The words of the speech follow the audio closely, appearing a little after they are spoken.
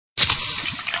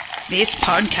This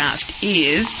podcast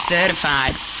is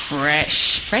certified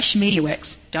fresh.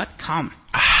 Freshmediaworks.com.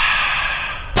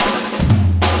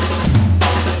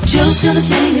 Joe's gonna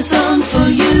sing a song for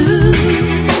you.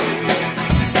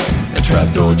 A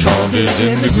trapdoor chomp is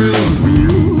in the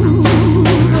groove.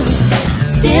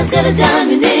 Stan's got a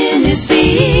diamond in his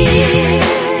beard.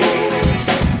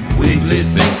 Wiggly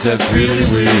thinks that's really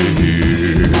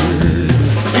weird.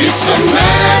 It's a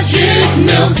magic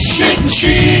milkshake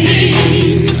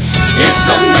machine. It's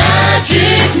a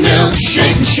magic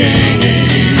milkshake machine.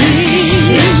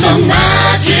 It's a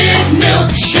magic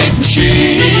milkshake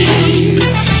machine.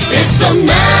 It's a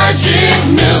magic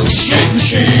milkshake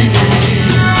machine.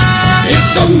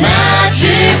 It's a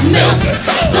magic milk.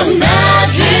 The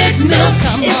magic milk.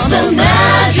 It's the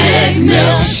magic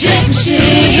milkshake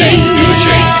machine. Do the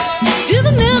shake, Do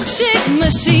the milkshake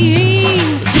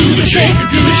machine. do the shake,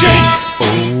 do the shake.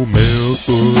 Oh,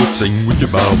 Milkwood, sing with your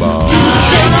bow-bow. Do the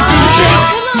shake, do the shake.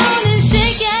 Come on and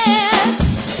shake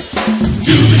it.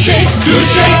 Do the shake, do the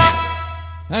shake.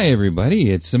 Hi, everybody.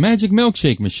 It's the Magic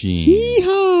Milkshake Machine.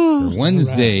 Yeehaw! For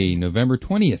Wednesday, November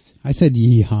 20th. I said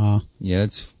yeehaw. Yeah,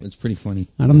 that's pretty funny.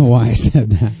 I don't know why I said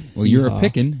that. Well, you're a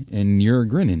pickin' and you're a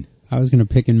grinnin'. I was going to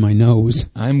pick in my nose.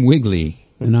 I'm Wiggly.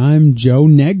 And I'm Joe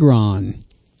Negron.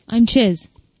 I'm Chiz.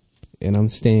 And I'm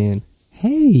Stan.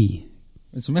 Hey.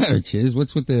 What's the matter, Chiz?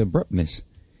 What's with the abruptness?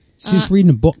 She's reading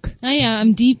a book. Oh, yeah,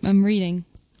 I'm deep. I'm reading.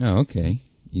 Oh, okay.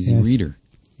 Easy Yes. reader.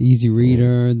 Easy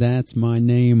reader, that's my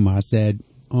name. I said,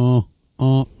 ooh.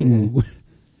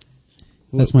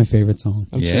 That's my favorite song.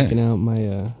 I'm Yeah. checking out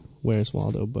my Where's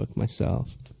Waldo book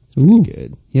myself. It's Ooh. pretty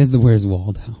good. He has the Where's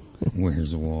Waldo.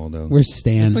 Where's Waldo? Where's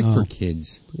Stan? It's like Oh. for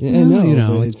kids. Yeah, Well, I know, you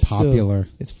know, but it's popular.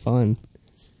 It's fun.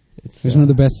 It's It's one of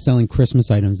the best-selling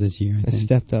Christmas items this year, I I think.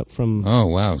 stepped up from Oh,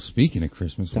 wow. Speaking of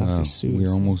Christmas, Dr. wow. Seuss.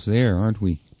 We're almost there, aren't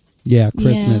we? Yeah,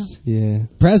 Christmas. yeah.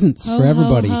 Presents Ho, for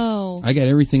everybody. Ho, ho. I got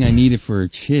everything I needed for a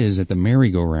Chiz at the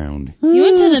merry-go-round. You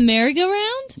went to the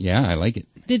merry-go-round? Yeah, I like it.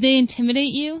 Did they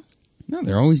intimidate you? No,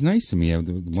 they're always nice to me.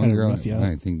 The one Kinda girl, rough you up.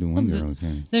 I think the one girl,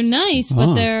 They're nice, but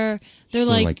Ah. they're sort of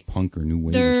like punk or new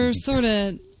wave. they're or something. sort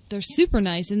of they're super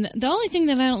nice. And the only thing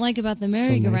that I don't like about the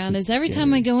merry-go-round nice is and every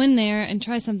time I go in there and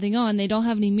try something on, they don't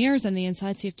have any mirrors on the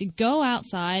inside, so you have to go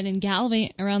outside and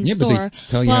gallivant around the Yeah, but they store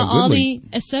tell you while how all goodly.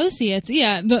 the associates,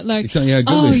 but like, They tell you how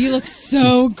oh, goodly. you look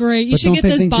so great. You But should don't get they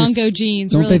those think you're bongo s-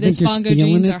 jeans. don't Really, they those think you're bongo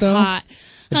stealing jeans it, are though? hot.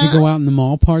 If you go out in the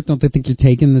mall part, don't they think you're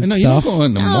taking the No, you stuff? don't go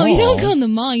in the Oh, mall. you don't go in the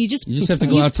mall. You just have to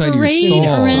go outside of your parade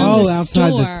stall. around the outside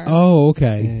store.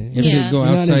 okay. You have Yeah. to go You're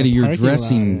not in outside the of your parking lot or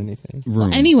dressing anything.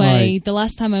 room. Anyway, Right. the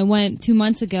last time I went 2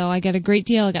 months ago, I got a great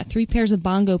deal. I got 3 pairs of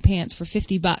bongo pants for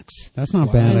 $50. That's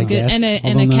not bad, It was I good. guess. And a Although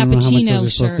I don't know how much cappuccino those are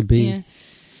supposed shirt. to be. Yeah.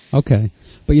 Okay.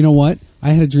 But you know what?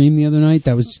 I had a dream the other night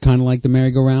that was kind of like the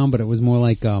merry-go-round, but it was more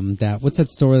like that. What's that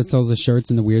store that sells the shirts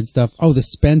and the weird stuff? Oh, the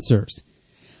Spencer's.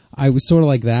 I was sort of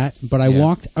like that, but I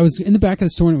was in the back of the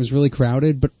store and it was really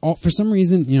crowded, but for some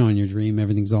reason, you know, in your dream,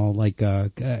 everything's all like,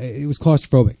 it was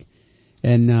claustrophobic.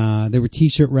 And there were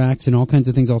T-shirt racks and all kinds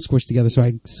of things all squished together, so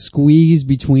I squeezed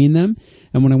between them,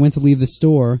 and when I went to leave the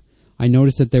store, I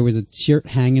noticed that there was a shirt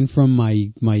hanging from my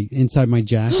inside my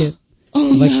jacket.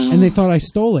 And they thought I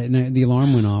stole it, and the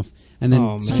alarm went off. And then Oh,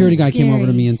 man. security guy came over to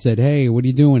Scary. me and said, "Hey, what are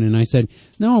you doing?" And I said,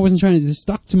 "No, I wasn't trying to. This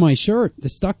stuck to my shirt.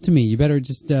 This stuck to me. You better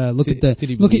just look Did at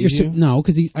he look at your believe you? no,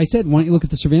 because I said, why don't you look at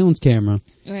the surveillance camera?"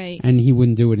 Right. And he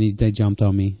wouldn't do it. And they jumped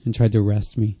on me and tried to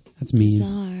arrest me. That's mean.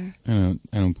 Bizarre.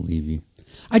 I don't believe you.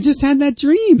 I just had that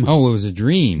dream. Oh, it was a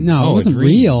dream. No, it Oh, a wasn't dream.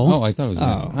 real. Oh, I thought it was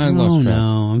real. I Oh lost track.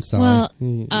 no, I'm sorry.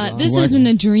 Well, this What? isn't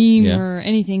a dream Yeah. or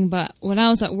anything, but when I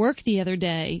was at work the other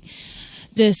day,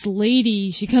 this lady,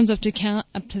 she comes up to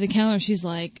the counter, she's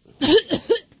like,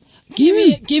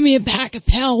 give me a pack of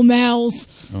Pall Malls,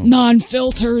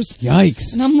 non-filters.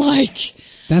 Yikes! And I'm like,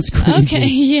 That's crazy. okay,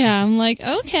 yeah. I'm like,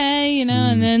 okay, you know,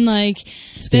 and then like,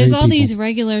 Scary there's all people. these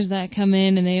regulars that come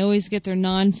in and they always get their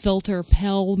non-filter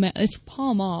Pall Mall. It's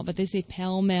Pall Mall, but they say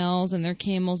Pall Malls and their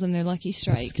Camels and their Lucky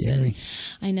Strikes. That's scary.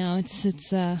 And I know it's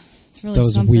really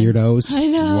Those something. weirdos. I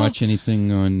know. You watch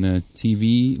anything on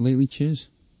TV lately, Chiz?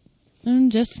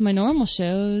 Just my normal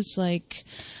shows like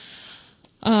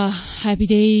Happy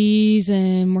Days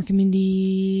and Mork and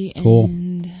Mindy Cool.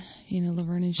 and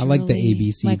Laverne and I Shirley. like the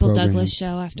ABC Michael programs. Douglas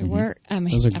show after work. I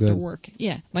mean, Those are after good. work.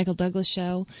 Yeah, Michael Douglas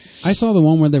show. I saw the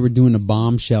one where they were doing a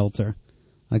bomb shelter.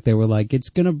 Like they were like,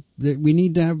 we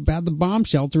need to have the bomb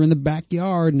shelter in the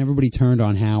backyard, and everybody turned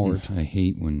on Howard. I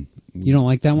hate when... You don't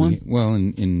like that one? Well,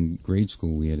 in grade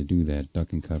school, we had to do that,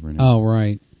 duck and cover. And Oh,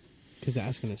 right. Because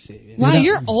that's going to save you. Wow, that-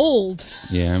 you're old.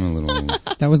 Yeah, I'm a little old.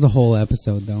 That was the whole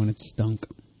episode, though, and it stunk.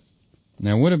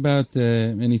 Now, what about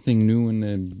anything new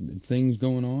and things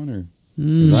going on? Or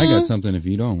because I got something if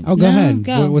you don't. Oh, go ahead.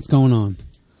 Go. What's going on?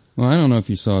 Well, I don't know if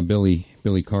you saw Billy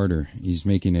Carter. He's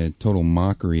making a total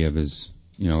mockery of his,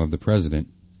 of the president.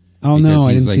 Oh, Because no,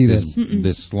 I he's didn't like see this. this.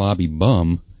 This slobby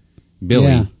bum, Billy.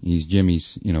 Yeah. He's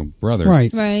Jimmy's, brother.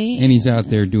 Right. Right. And he's out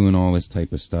there doing all this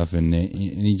type of stuff, and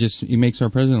he makes our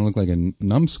president look like a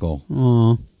numbskull.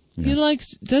 Aw. He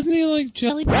likes, doesn't he like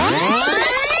jelly?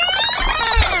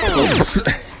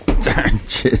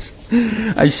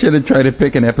 Jeez. I should have tried to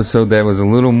pick an episode that was a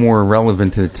little more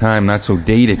relevant to the time, not so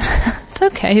dated. It's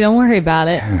okay. Don't worry about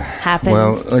it. Happens.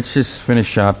 Well, let's just finish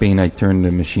shopping. I turned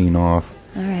the machine off.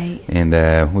 All right. And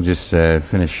we'll just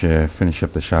finish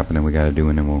up the shopping that we got to do,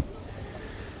 and then we'll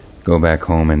go back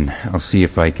home, and I'll see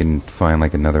if I can find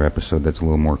like another episode that's a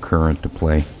little more current to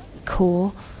play.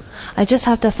 Cool. I just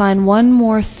have to find one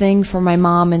more thing for my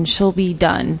mom, and she'll be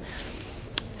done.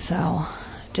 So,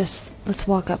 just let's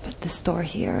walk up at the store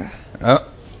here.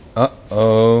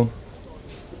 Uh-oh.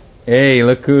 Hey,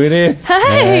 look who it is.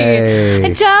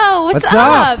 Hey Joe, what's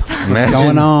up? What's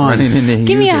going on? Running into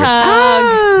Give me a hug.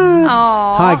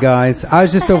 Aw. Hi, guys. I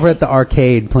was just over at the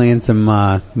arcade playing some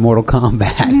Mortal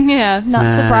Kombat. Yeah,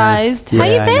 not surprised. How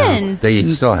Yeah, you I been? They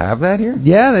still have that here?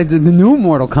 Yeah, they did the new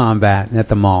Mortal Kombat at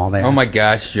the mall there. Oh my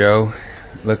gosh, Joe.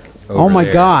 Look over Oh my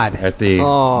there God. At the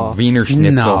Oh. Wiener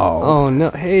Schnitzel. No. Oh, no.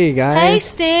 Hey, guys. Hey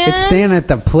Stan. It's staying at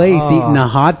the place eating the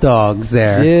hot dogs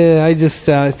there. Yeah, I just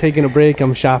was taking a break.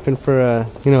 I'm shopping for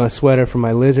a sweater for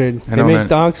my lizard. They don't make know.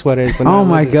 dog sweaters, but Oh not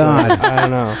my lizard God. sweaters. I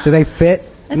don't know. Do they fit?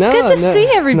 It's No, good to no,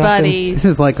 see everybody. This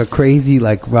is like a crazy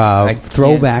can't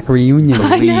throwback reunion.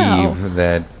 I know. Believe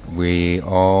that we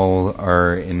all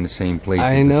are in the same place.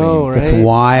 I at the know, same right? It's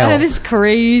wild. That is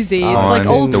crazy. It's like on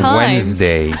old the times.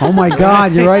 Wednesday. Oh my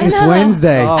God, you're right. It's I know.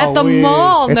 Wednesday. Oh, At the weird.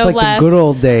 mall, It's no like less. the good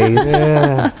old days.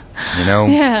 Yeah.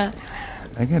 Yeah.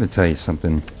 I got to tell you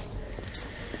something.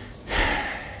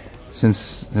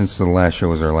 Since the last show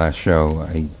was our last show,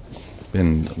 I've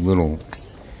been a little.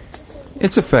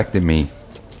 It's affected me.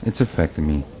 I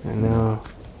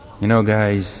know.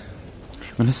 Guys,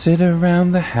 when I sit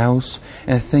around the house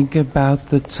and think about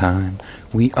the time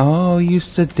we all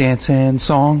used to dance and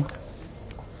song.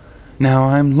 Now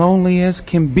I'm lonely as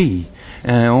can be,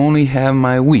 and I only have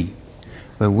my Wii.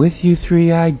 But with you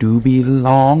three I do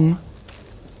belong.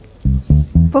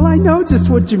 Well, I know just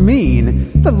what you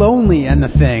mean. The lonely and the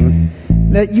thing.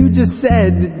 That you just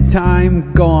said,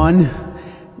 time gone.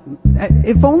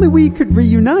 If only we could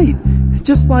reunite.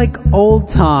 Just like old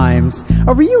times.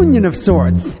 A reunion of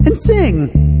sorts. And sing.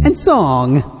 And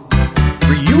song.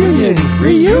 Reunion.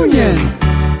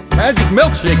 Magic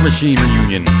Milkshake Machine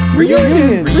reunion.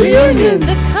 Reunion.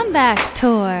 The comeback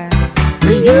tour.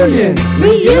 Reunion.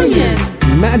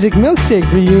 Magic Milkshake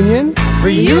reunion.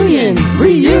 Reunion.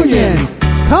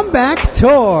 Comeback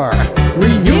tour.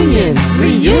 Reunion.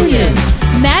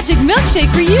 Magic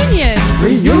Milkshake reunion.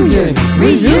 Reunion.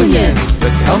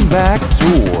 The comeback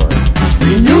tour.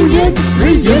 Reunion.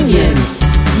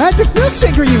 Magic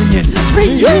Milkshake reunion.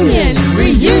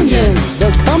 Reunion.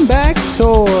 The comeback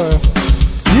tour.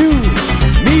 You,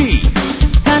 me,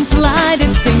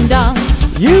 Tonsillitis ding dong.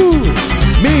 You,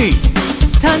 me,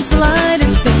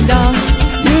 Tonsillitis ding dong.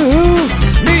 you,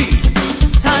 me,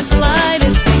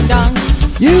 Tonsillitis ding dong.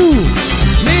 you.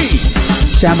 me.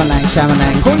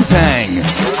 Shamalang. Poontang.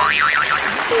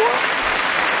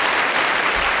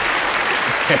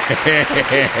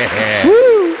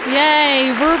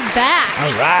 Yay, we're back.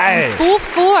 All right. Full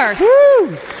force.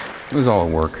 It was all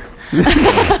work.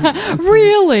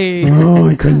 Really? Oh,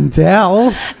 I couldn't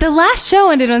tell. The last show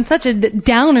ended on such a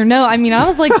downer note. I mean, I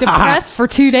was like depressed for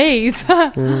 2 days.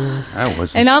 I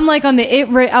wasn't. And I'm like on the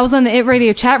I was on the It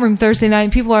Radio chat room Thursday night,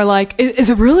 and people are like, "Is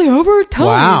it really over? Tell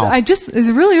Wow. me, is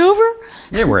it really over?"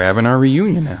 Yeah, we're having our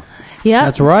reunion now. Yeah.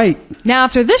 That's right. Now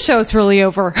after this show, it's really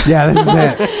over. Yeah, this is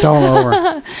it. It's all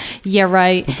over. Yeah,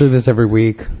 right. Do this every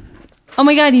week. Oh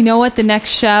my God! You know what? The next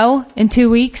show in 2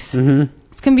 weeks,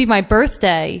 it's gonna be my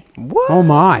birthday. Oh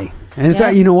my. And it's Yeah.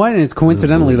 that, you know what? And it's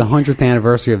coincidentally the 100th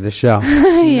anniversary of the show.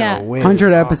 Yeah,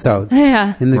 100 episodes.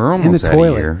 yeah. In the We're in the almost out of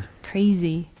toilet. here.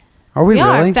 Crazy. Are we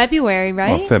are really? February,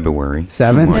 right? Well, February.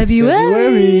 7?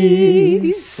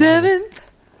 February 7th.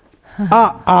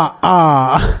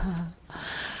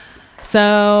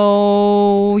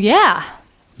 So yeah,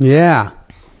 Yeah.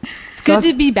 it's good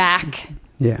to be back.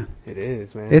 Yeah. It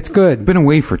is, man. It's good. Been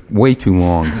away for way too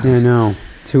long. I know.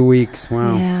 2 weeks.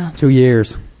 Wow. Yeah. 2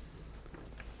 years.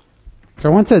 So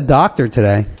I went to the doctor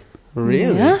today.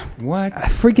 Really? Yeah. What? A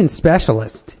freaking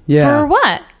specialist. Yeah. For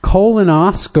what?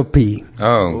 colonoscopy.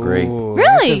 Oh, great.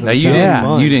 Really?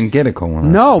 Now, you didn't get a colonoscopy.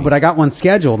 No, but I got one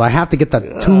scheduled. I have to get the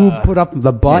tube put up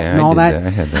the butt Yeah, and I all did that. I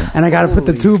had that. And I got to put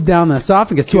the tube down the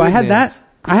esophagus too. I had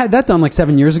that done like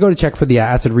 7 years ago to check for the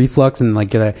acid reflux and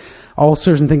like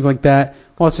ulcers and things like that.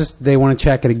 Well, it's just they want to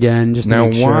check it again just to Now,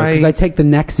 make sure why- because I take the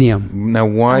Nexium. Now,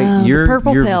 why the you're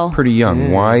purple you're pill. pretty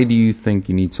young? Why do you think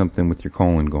you need something with your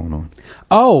colon going on?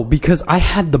 Oh, because I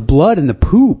had the blood in the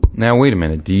poop. Now, wait a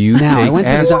minute. Do you Now I take went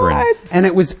to aspirin? the and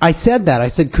it was. I said that. I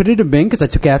said, could it have been because I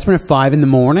took aspirin at 5 in the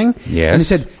morning? Yes. And he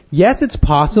said, yes, it's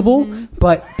possible,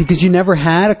 but because you never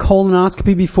had a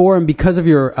colonoscopy before, and because of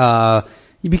your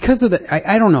because of the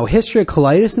I don't know history of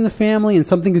colitis in the family and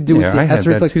something to do with the I had acid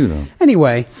that reflux. too, though.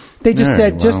 Anyway, they just All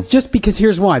said right, well. just because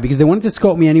here's why because they wanted to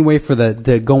scope me anyway for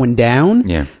the going down.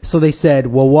 Yeah. So they said,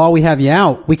 well, while we have you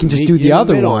out, we can just Meet do you the in the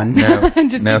other middle. one. Now,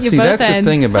 Just now get you see, both that's the ends.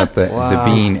 thing about the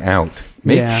being out.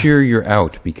 Make Yeah. sure you're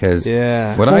out because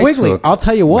Yeah. what Well, I Wiggly, took, I'll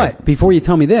tell you what. Right. Before you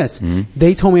tell me this,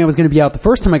 they told me I was going to be out the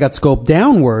first time I got scoped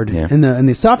downward Yeah. in the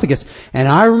esophagus, and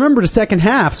I remember the second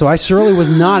half, so I surely was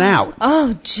not out.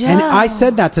 Oh, Joe. And I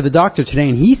said that to the doctor today,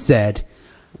 and he said,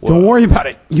 "Don't worry about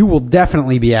it. You will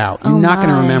definitely be out. You're Oh, not going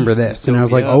to my. remember this." And I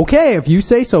was You'll like, be up. "Okay, if you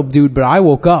say so, dude." But I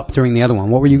woke up during the other one.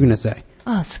 What were you going to say?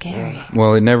 Oh, scary.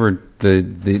 Well, it never.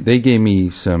 They gave me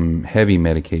some heavy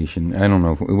medication. I don't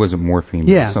know if it wasn't morphine, but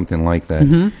Yeah. something like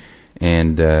that.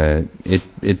 And it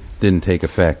didn't take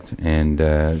effect, and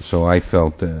so I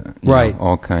felt you know,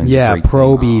 all kinds. Yeah, of great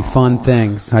proby, fun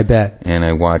things. I bet. and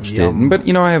I watched it. But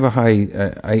you know, I have a high.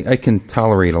 I can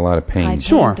tolerate a lot of pain. High pain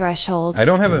Sure. threshold. I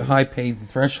don't have a high pain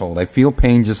threshold. I feel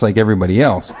pain just like everybody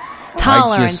else.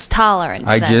 Tolerance.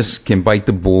 I then. just can bite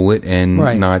the bullet and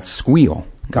Right. not squeal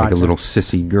like Gotcha. a little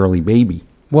sissy girly baby.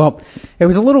 Well, it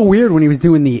was a little weird when he was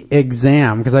doing the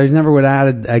exam because I never would have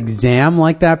had an exam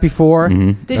like that before.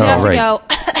 Did you Oh, have right. to go?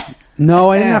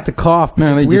 No, I didn't have to cough. But No,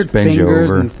 just they weird just bend you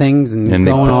fingers over. and things and, And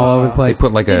they going put- all over the They place.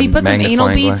 put like Did a he put some anal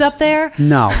magnifying beads glass. up there?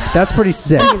 No, that's pretty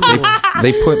sick.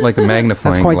 They put like a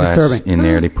magnifying That's quite glass disturbing. in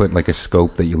there. They put like a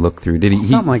scope that you look through. Did he?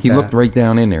 Something like he that. looked right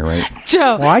down in there, right?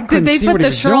 Joe, Well, I did couldn't they see put what he the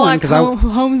was doing, Sherlock 'cause I-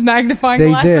 Holmes magnifying They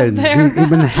glass did. up there?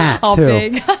 Even the hat, All too.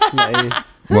 big.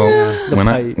 Well, when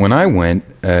pipe. I went,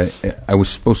 I was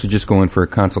supposed to just go in for a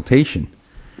consultation.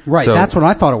 Right, So that's what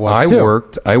I thought it was, I too.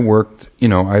 worked. You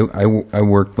know, I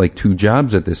worked like 2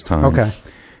 jobs at this time. Okay.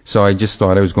 So I just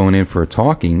thought I was going in for a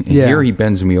talking, and Yeah. here he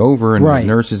bends me over, and Right. the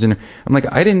nurse is in there. I'm like,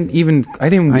 I didn't even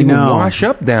know. wash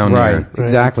up down Right, there.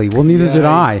 exactly. Well, neither did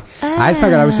I. I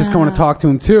figured I was just going to talk to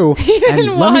him, too. And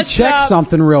let me wash check up.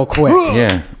 something real quick.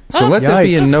 Yeah. So let that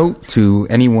be a Yikes. note to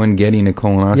anyone getting a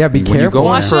colonoscopy. Yeah, be When you careful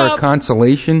go in there. for a Wash up.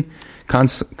 consolation,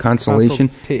 consolation. Consultation.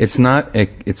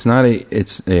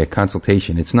 It's a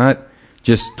consultation. It's not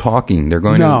just talking. They're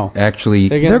going No. to actually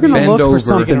They're going to bend look over. for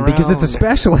something because it's a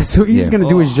specialist, so he's Yeah. going to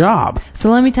do his job. So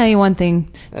let me tell you one thing.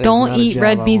 That is Don't not a eat job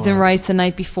red I beans and want. rice the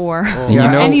night before. And you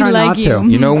Yeah, know, I'll Any try not to. legume.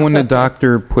 you know when the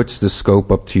doctor puts the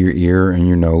scope up to your ear and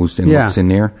your nose and Yeah. looks in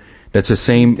there, that's the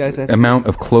same Does that- amount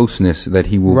of closeness that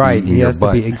he will Right, be in he your has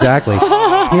butt. to be, exactly.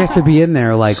 He has to be in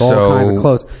there like all So, kinds of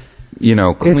clothes. You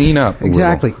know, It's- clean up a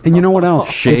exactly. little. And you know what else?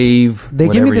 Shave, They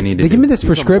give me whatever this. you need to They give do. me this some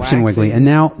prescription, waxing. Wiggly, and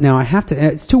now I have to.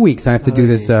 It's 2 weeks. I have to do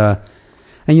this.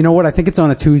 And you know what? I think it's on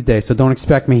a Tuesday, so don't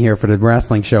expect me here for the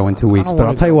wrestling show in 2 weeks. don't But I'll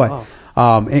wanna tell you go what.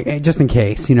 Just in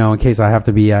case, in case I have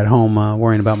to be at home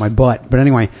worrying about my butt. But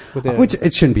anyway, With a which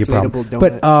it shouldn't be a problem. inflatable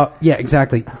But yeah,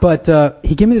 exactly. But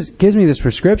he gives me this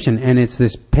prescription, and it's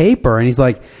this paper, and he's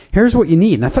like, "Here's what you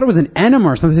need." And I thought it was an enema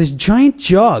or something. This giant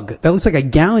jug that looks like a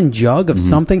gallon jug Mm-hmm. of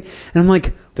something, and I'm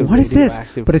like, The "What is this?"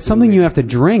 radioactive But it's something fluid. you have to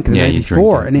drink the Yeah, night you drink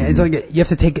before, it. and it's like you have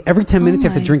to take every 10 minutes. You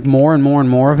have to my. drink more and more and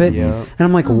more of it. Yeah. And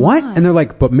I'm like, "What?" And they're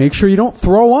like, "But make sure you don't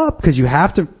throw up because you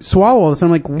have to swallow all this." And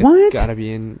I'm like, "What? Gotta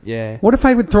be in, yeah. What if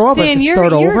I would throw up? I have Stan, to you're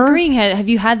start over?" agreeing. Have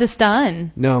you had this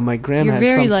done? No, my grandma You're had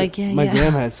very something. like, yeah, my yeah.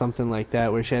 grandma had something like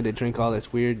that where she had to drink all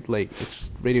this weird, like, it's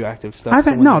radioactive stuff. I've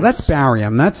had, Someone no, had that's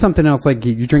barium. That's something else. Like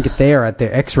you drink it there at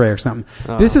the X-ray or something.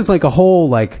 Oh. This is like a whole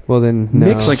like Well, then, no.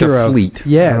 mixture It's like a of fleet.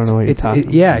 Yeah, I don't know what you're it's talking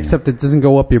yeah, about. except it doesn't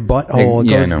go up your butthole. It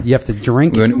Yeah, I goes, know. you have to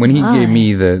drink it. When he Why? gave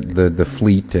me the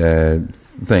fleet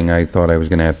thing, I thought I was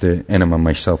going to have to enema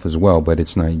myself as well, but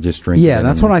it's not. You just drink it. Yeah,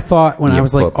 that's what I thought when you I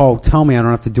was like, put- "Oh, tell me I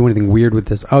don't have to do anything weird with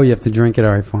this." Oh, you have to drink it.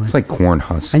 All right, fine. It's like corn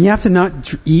husk. And you have to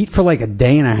not eat for like a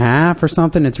day and a half or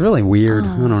something. It's really weird.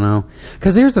 I don't know.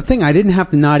 Because here's the thing: I didn't have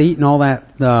to not eat and all that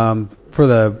for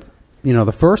the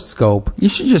the first scope. You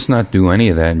should just not do any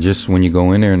of that. And just when you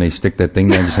go in there and they stick that thing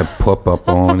down, just have poop up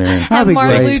on there. That'd be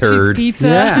Martin great. Turd. Lucci's pizza.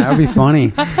 Yeah, that'd be funny.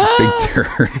 Big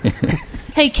turd.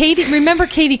 Hey, Katie, remember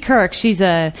Katie Kirk? She's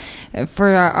for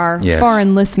our Yes.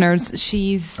 foreign listeners,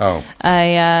 she's she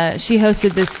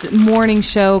hosted this morning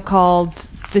show called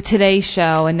The Today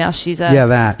Show, and now she's a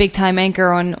that. big time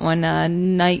anchor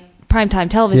on night primetime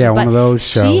television. Yeah, but one of those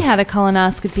She shows. had a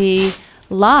colonoscopy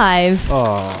live.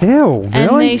 Ew,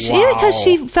 And really? because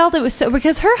she felt it was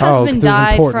because her husband 'cause it was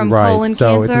died important, from right. colon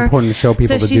So cancer. it's important to show people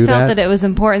so to she do felt that. it was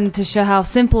important to show how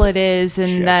simple it is,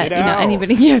 and that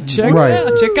anybody check Right. it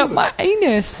out, check out my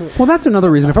anus. Well, that's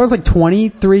another reason. If I was like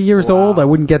 23 years old, I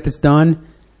wouldn't get this done.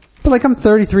 But like I'm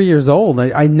 33 years old.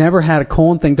 I never had a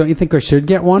colon thing. Don't you think I should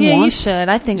get one Yeah, once? you should.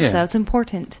 I think Yeah. so. It's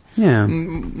important. Yeah.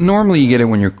 Normally, you get it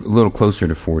when you're a little closer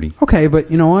to 40. Okay,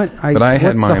 but you know what? But I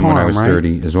had what's the mine when I harm, was right?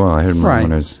 30 as well. I had mine Right.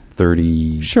 when I was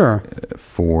 34, Sure.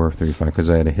 35,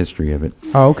 because I had a history of it.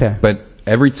 Oh, okay. But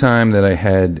every time that I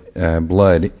had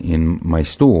blood in my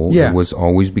stool, Yeah. it was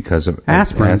always because of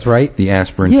Aspirins, right? The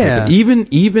aspirin. Yeah.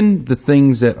 Even the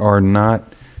things that are not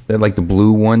that like the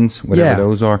blue ones, whatever Yeah.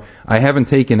 those are. I haven't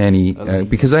taken any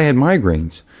because I had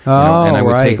migraines. Oh, and I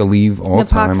would right. take Aleve all the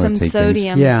time. I'd Naproxen take things.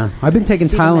 sodium. Yeah, I've been taking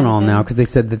Tylenol Acetaminophen. now because they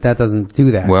said that doesn't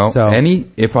do that. Well, so.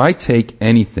 if I take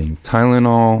anything,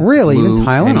 Tylenol, Really? Even Blue,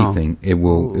 Tylenol? anything, it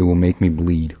will make me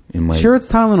bleed in my. Sure, it's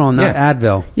Tylenol, not Yeah.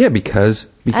 Advil. Yeah, because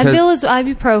Advil is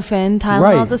ibuprofen.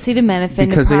 Tylenol is Right. acetaminophen.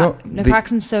 Because they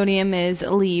naproxen sodium is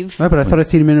Aleve. Right, but I thought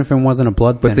acetaminophen wasn't a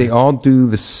blood thinner. But they all do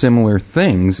the similar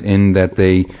things in that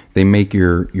they make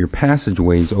your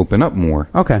passageways open up more.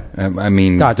 Okay. I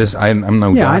mean, Gotcha. I'm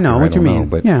no Yeah, doctor, I know what you don't mean.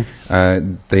 but Yeah.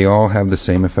 they all have the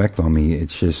same effect on me.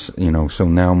 It's just, so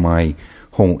now my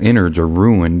whole innards are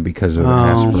ruined because of Oh.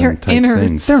 aspirin Your type innards.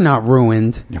 things. They're not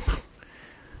ruined.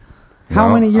 How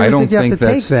Well, many I years don't did you have think to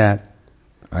take that's- that?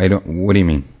 I don't. What do you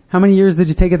mean? How many years did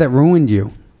you take it that ruined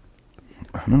you?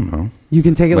 I don't know. You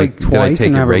can take it like Did I twice take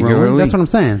and it have it ruined? regularly? That's what I'm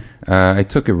saying. I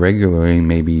took it regularly,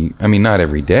 maybe. I mean, not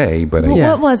every day, but Well,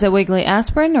 Yeah. what was it, Wiggly?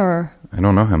 Aspirin or I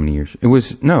don't know how many years. It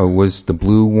was the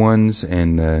blue ones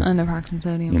and naproxen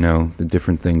sodium? the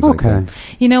different things Okay. like that.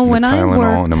 You know, And when the I Tylenol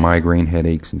worked, and the migraine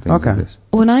headaches and things Okay. like this.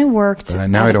 when I worked,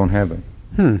 Now I don't have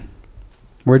it.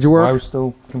 Where'd you work? I was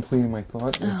still completing my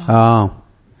thought. Oh.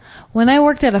 When I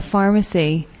worked at a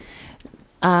pharmacy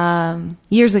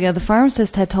years ago, the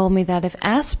pharmacist had told me that if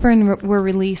aspirin were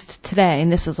released today,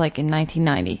 and this was like in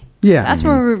 1990, Yeah. if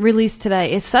aspirin were released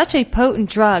today, it's such a potent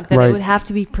drug that Right. it would have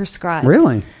to be prescribed.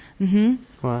 Really?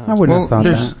 Mm-hmm. I wouldn't Well, have thought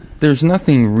that. there's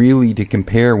nothing really to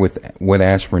compare with what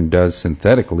aspirin does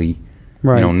synthetically,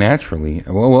 Right. naturally.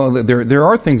 Well, there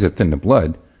are things that thin the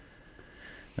blood.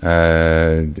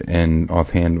 And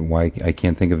offhand, why I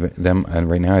can't think of them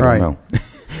right now, I Right. don't know.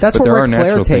 That's But what there are Ric Flair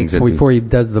natural things takes that do. before he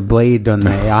does the blade on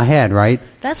the head, right?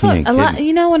 That's He what ain't a lot. kidding.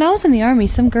 You know, when I was in the army,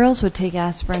 some girls would take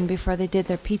aspirin before they did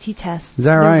their PT tests. Is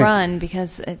that the right? run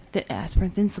because the aspirin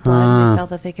thins the blood, and they felt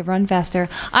that they could run faster.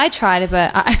 I tried it,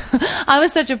 but I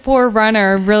was such a poor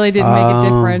runner. It really didn't make a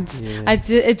difference.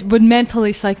 It would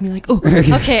mentally psych me like, oh,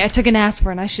 okay, I took an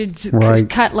aspirin. I should Right.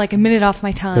 cut like a minute off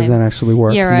my time. Does that actually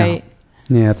work? Yeah, right.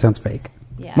 No. Yeah, it sounds fake.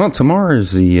 Yeah. Well, tomorrow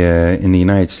is in the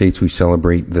United States we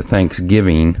celebrate the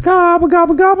Thanksgiving. Gobble,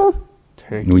 gobble, gobble.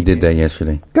 Turkey. We did that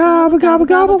yesterday. Gobble, gobble,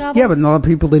 gobble, gobble. gobble. Yeah, but a lot of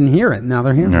people didn't hear it. Now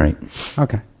they're hearing All it. right.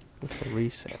 Okay. It's a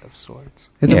reset of sorts.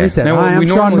 It's a reset. Now, Hi, I'm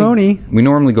Sean Mooney. We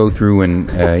normally go through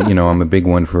and, I'm a big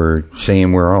one for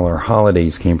saying where all our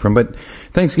holidays came from. But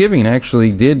Thanksgiving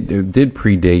actually did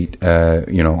predate,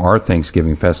 our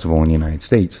Thanksgiving festival in the United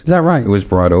States. Is that right? It was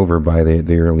brought over by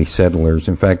the early settlers.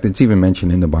 In fact, it's even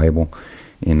mentioned in the Bible,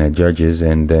 in Judges,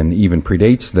 and then even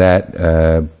predates that,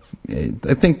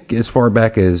 I think as far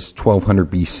back as 1200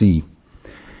 BC.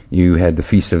 You had the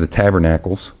Feast of the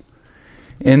Tabernacles.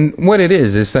 And what it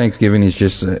is Thanksgiving is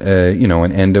just,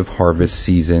 an end of harvest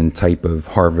season type of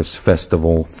harvest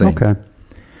festival thing. Okay.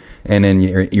 And then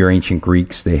your ancient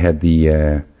Greeks, they had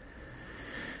the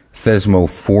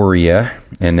Thesmophoria,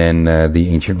 and then the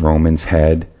ancient Romans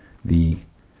had the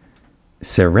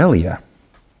Cerealia.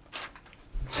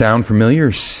 Sound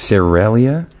familiar?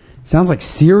 Cerealia? Sounds like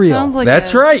cereal. Sounds like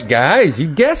That's a- right, guys. You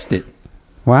guessed it.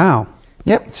 Wow.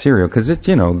 Yep, cereal, because it's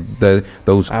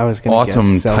those I was gonna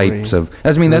autumn guess celery. types of.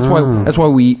 I mean, that's why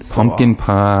we eat pumpkin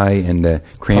pie and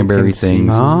cranberry Pumpkin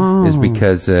things seeds. is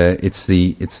because it's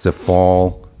the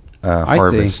fall I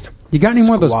harvest. see. You got any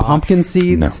more of those Squash. pumpkin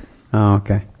seeds? No. Oh,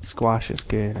 okay. Squash is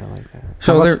good. I like that.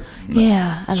 So there.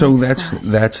 Yeah. I So like that's squash.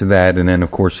 that's that, and then of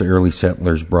course the early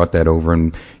settlers brought that over,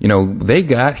 and they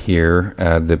got here.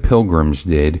 The Pilgrims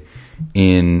did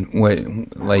in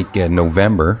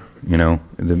November.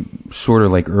 The sort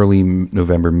of like early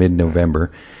November,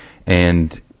 mid-November,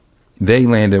 and they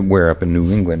landed where up in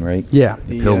New England, right? Yeah.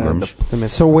 The Pilgrims.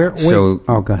 So where? Wait, So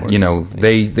oh, go ahead. you know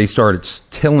they started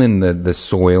tilling the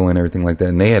soil and everything like that,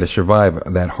 and they had to survive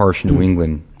that harsh New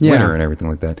England Yeah. winter and everything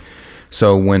like that.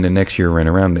 So when the next year ran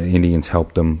around, the Indians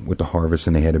helped them with the harvest,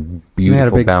 and they had a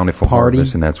beautiful, big bountiful party.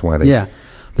 harvest, and that's why they. Yeah.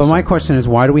 But my question is,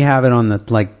 why do we have it on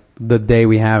the day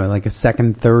we have it, like a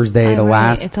second Thursday to right.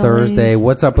 last It's Thursday? always-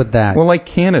 What's up with that? Well, like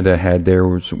Canada had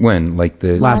theirs when, like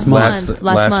the Last month.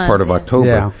 Last month, part of yeah. October.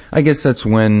 Yeah. I guess that's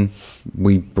when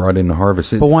we brought in the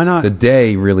harvest. But why not- The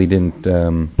day really didn't.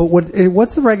 But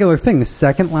what's the regular thing? The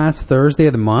second last Thursday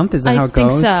of the month? Is that how I it think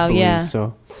goes? so. Yeah.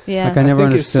 So Yeah. Like I never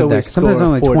think it's understood that. always 'Cause sometimes it's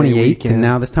on the still a 4-day 28th, and weekend.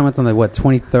 now this time it's on the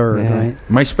 23rd, Yeah. right?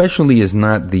 My specialty is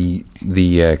not the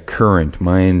current.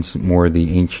 Mine's more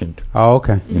the ancient. Oh,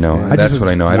 okay. You know, I just that's was what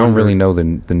I know. I don't really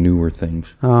wondering. know the newer things.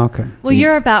 Oh, okay. Well,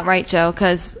 you're about right, Joe,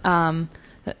 because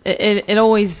it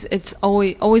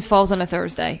always falls on a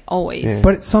Thursday, always. Yeah.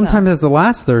 But sometimes it's the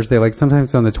last Thursday, like sometimes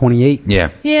it's on the 28th. Yeah.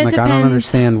 Yeah, it Like, I depends. don't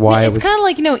understand why it It's was- kind of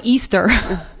like Easter.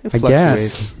 I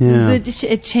guess. Yeah.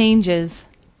 It changes.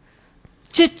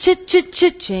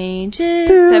 Changes.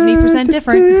 70%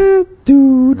 different.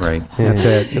 Dude. Right. That's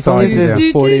it. As That's long all as you there's do.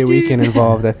 a 4-day weekend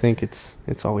involved, I think it's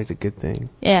always a good thing.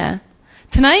 Yeah.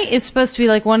 Tonight is supposed to be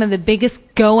like one of the biggest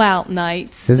go out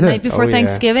nights. Is the it? night before Oh, yeah.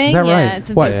 Thanksgiving. Is that yeah, right? It's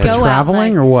a What, big for go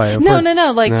traveling out or what? No, For-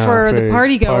 no, like No, for the for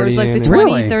party goers, like the partying 20,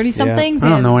 Really? 30 somethings. I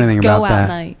don't know anything go about out that.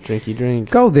 night. Drinky drink.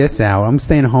 Go this out. I'm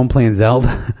staying at home playing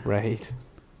Zelda. Right.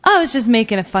 I was just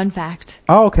making a fun fact.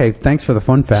 Oh, okay. Thanks for the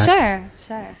fun fact. Sure.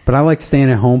 But I like staying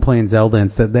at home playing Zelda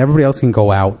instead. Everybody else can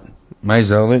go out. My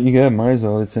Zelda, you got my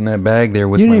Zelda. It's in that bag there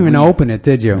with You didn't my even Wii. open it,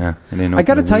 did you? Yeah, I didn't I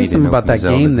got to open the tell you Wii, something didn't about open that the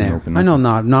Zelda, game didn't there. open I it. know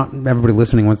not everybody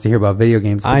listening wants to hear about video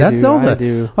games, but I that do, Zelda, I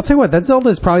do. I'll tell you what, that Zelda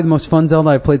is probably the most fun Zelda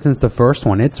I've played since the first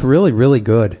one. It's really, really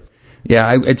good.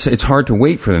 Yeah, it's hard to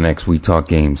wait for the next We Talk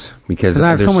games because 'Cause I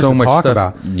have there's so much to talk stuff.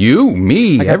 about. You,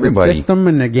 me, I got everybody. the system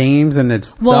and the games and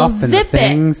the Well, stuff and the zip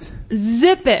things. it.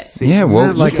 Zip it. Yeah, well,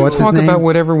 Isn't that like, we can what's his talk name? about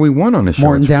whatever we want on the show.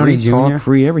 Morton It's Downey free talk, Jr.?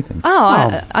 free everything.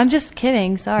 I'm just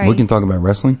kidding. Sorry. We can talk about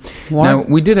wrestling. What? Now,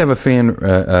 we did have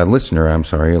a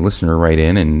listener write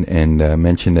in and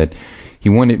mention that he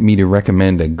wanted me to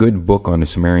recommend a good book on the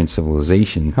Sumerian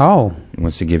civilization. Oh, He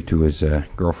wants to give to his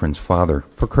girlfriend's father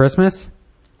for Christmas?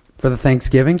 For the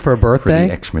Thanksgiving? For a for birthday?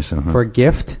 the Xmas. Uh-huh. For a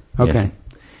gift? Okay.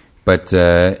 But,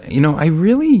 I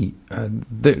really,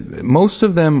 most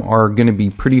of them are going to be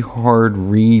pretty hard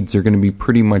reads. They're going to be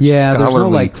pretty much Yeah, there's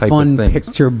scholarly no like type fun of things.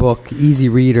 picture book, easy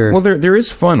reader. Well, there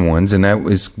is fun ones, and that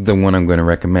was the one I'm going to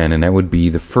recommend, and that would be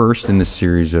the first in the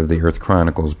series of the Earth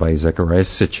Chronicles by Zechariah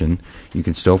Sitchin. You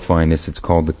can still find this. It's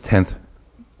called the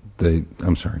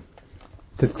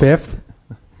The fifth?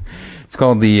 It's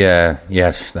called the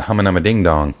Hamanama Ding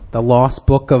Dong. The Lost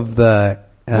Book of the...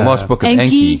 The Lost Book of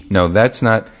Enki? Enki. No, that's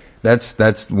not.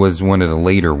 That was one of the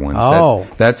later ones. Oh.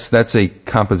 That's a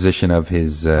composition of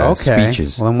his Okay.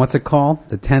 speeches. Well, then what's it called?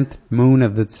 The 10th moon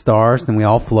of the stars, then we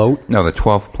all float? No, the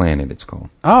 12th planet. It's called.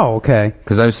 Oh, okay.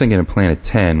 Because I was thinking of Planet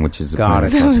 10, which is the Got planet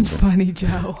it. That across was the- funny,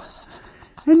 Joe.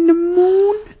 And the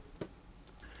moon.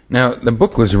 Now, the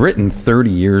book was written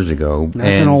 30 years ago.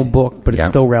 That's an old book, but it's Yeah.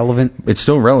 still relevant. It's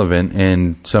still relevant,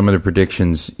 and some of the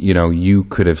predictions, you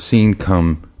could have seen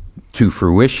come to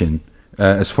fruition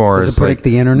as far Does as it predict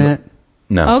the internet?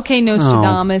 No, Okay,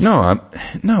 Nostradamus.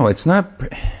 no, it's not.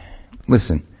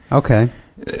 Listen, Okay.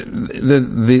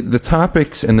 the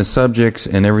topics and the subjects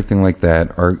and everything like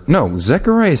that are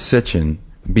Zechariah Sitchin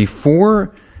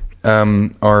before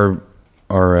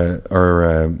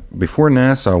before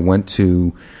NASA went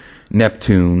to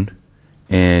Neptune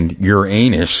and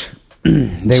Uranus.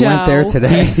 They Joe. went there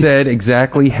today. He said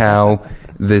exactly how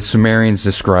the Sumerians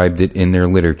described it in their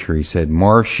literature. He said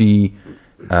marshy,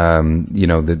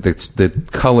 the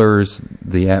colors,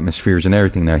 the atmospheres, and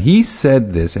everything. Now, he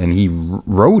said this, and he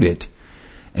wrote it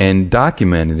and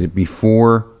documented it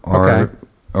before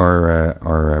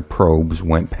our probes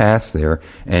went past there,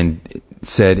 and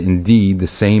said indeed the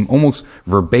same, almost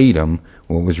verbatim,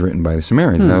 what was written by the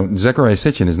Sumerians. Now, Zechariah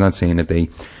Sitchin is not saying that they...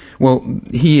 Well,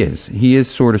 he is. He is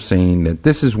sort of saying that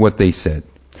this is what they said.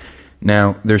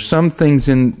 Now, there's some things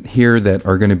in here that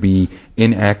are going to be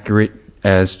inaccurate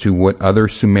as to what other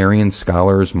Sumerian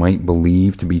scholars might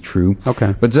believe to be true.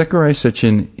 Okay. But Zechariah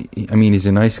Sitchin, I mean, he's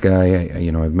a nice guy.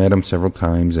 I've met him several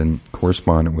times and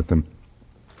corresponded with him.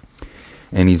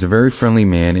 And he's a very friendly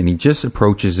man, and he just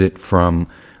approaches it from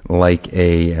like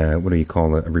a, what do you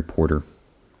call a reporter?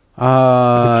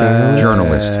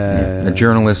 Journalist. Yeah, a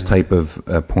journalist type of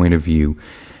point of view.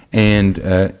 And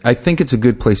I think it's a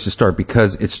good place to start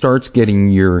because it starts getting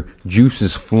your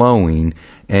juices flowing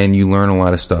and you learn a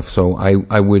lot of stuff. So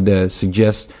I would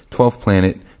suggest 12th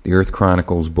Planet The Earth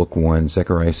Chronicles, Book 1,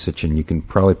 Zecharia Sitchin. You can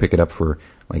probably pick it up for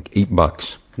like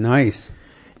 $8. Nice.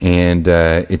 And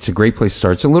it's a great place to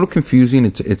start. It's a little confusing.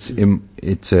 It's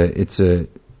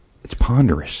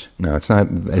ponderous. No, it's not.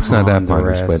 It's not that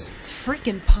ponderous, but It's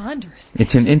freaking ponderous.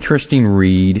 it's an interesting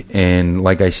read. And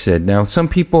like I said, now some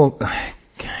people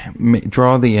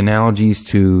draw the analogies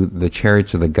to the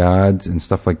Chariots of the Gods and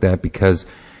stuff like that because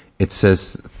it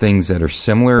says things that are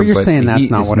similar. But you're saying he that's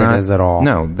not is what it is at all.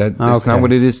 No, that's Okay. not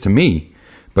what it is to me.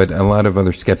 But a lot of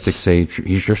other skeptics say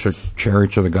he's just a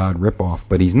Chariots of the God ripoff,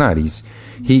 but he's not.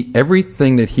 He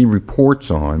everything that he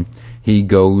reports on, he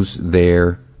goes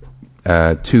there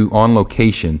on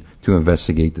location to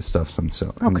investigate the stuff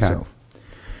himself.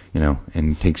 You know,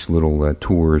 and takes little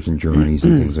tours and journeys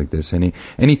and things like this. And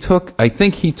he took, I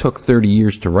think he took 30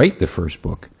 years to write the first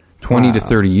book, 20 to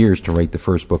 30 years to write the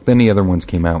first book. Then the other ones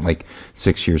came out like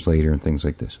 6 years later and things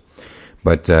like this.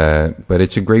 But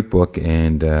it's a great book,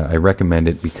 and I recommend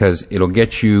it because it'll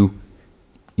get you,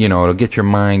 it'll get your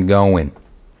mind going.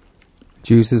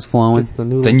 Juice is flowing.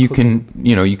 Then you can,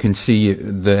 you can see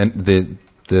the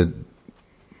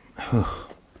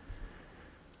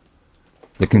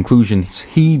conclusions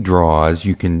he draws.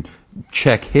 You can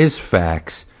check his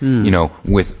facts,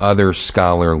 with other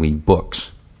scholarly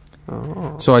books.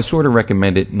 Oh. So I sort of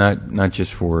recommend it, not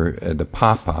just for the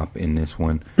pop in this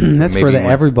one. That's for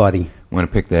everybody. Want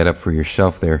to pick that up for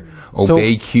yourself there.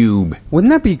 Obey Cube.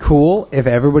 Wouldn't that be cool if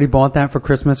everybody bought that for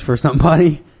Christmas for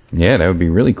somebody? Yeah, that would be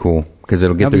really cool because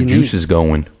it'll get their juices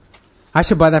going. I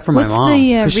should buy that for my mom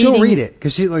because she'll read it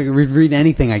because she read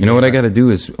anything I get. You know what I got to do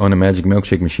is on the Magic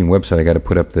Milkshake Machine website, I got to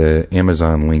put up the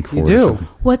Amazon link for it. You do.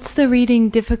 What's the reading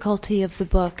difficulty of the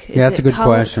book? Is that's a good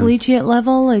question. Collegiate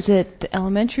level? Is it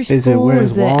elementary school?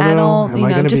 Is it adult?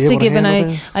 just to give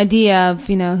an idea of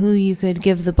who you could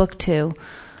give the book to.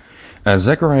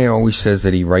 Zecharia always says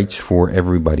that he writes for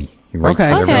everybody. He writes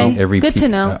for every good to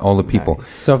know. all the people.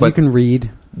 So if you can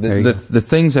read. The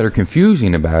things that are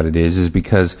confusing about it is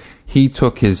because he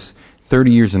took his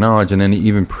 30 years of knowledge and then he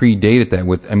even predated that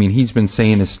with, he's been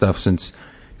saying this stuff since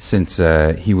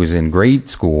he was in grade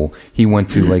school. He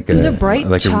went to like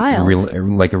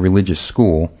a religious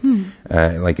school,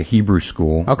 like a Hebrew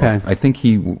school. Okay. I think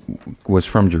he was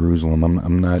from Jerusalem.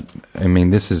 I'm not,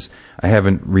 I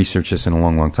haven't researched this in a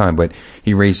long, long time, but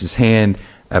he raised his hand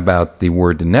about the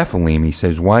word Nephilim. He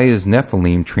says, why is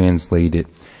Nephilim translated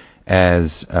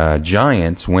as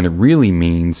giants when it really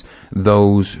means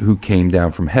those who came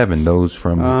down from heaven, those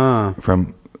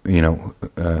who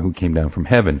came down from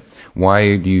heaven?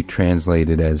 Why do you translate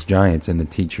it as giants? And the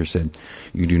teacher said,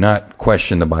 you do not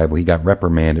question the Bible. He got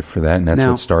reprimanded for that, and that's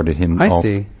what started him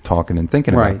talking and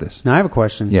thinking about this. Now I have a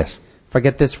question. Yes. If I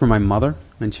get this from my mother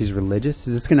and she's religious,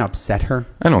 is this going to upset her?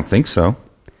 I don't think so.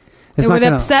 It would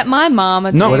upset my mom.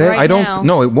 No, I don't.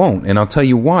 No, it won't, and I'll tell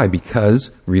you why.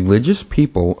 Because religious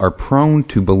people are prone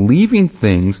to believing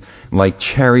things like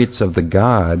Chariots of the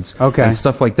Gods and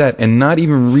stuff like that, and not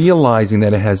even realizing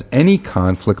that it has any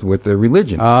conflict with their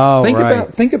religion. Oh,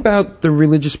 think about the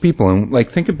religious people, and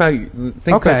think about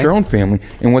your own family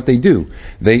and what they do.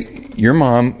 Your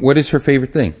mom, what is her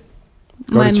favorite thing?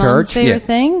 My mom's favorite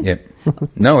thing? Yeah.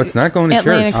 No, it's not going to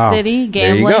Atlantic church. City,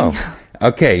 gambling. There you go.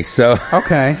 Okay, so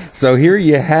here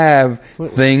you have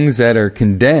things that are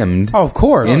condemned. Oh, of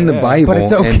course, in the Bible, but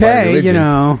it's okay,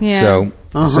 Yeah.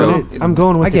 So I'm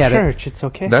going with the church. It's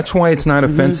okay. That's why it's not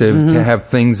offensive to have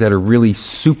things that are really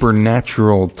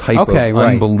supernatural type of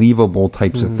unbelievable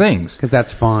types of things. Because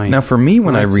that's fine. Now, for me,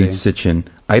 when I read Sitchin,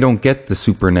 I don't get the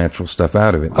supernatural stuff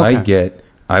out of it.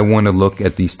 I want to look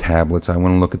at these tablets. I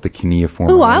want to look at the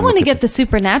cuneiform. Ooh, I want to get the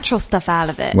supernatural stuff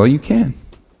out of it. Well, you can.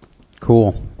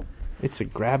 Cool. It's a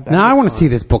grab. Now I want to see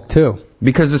this book too.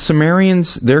 Because the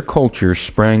Sumerians, their culture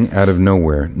sprang out of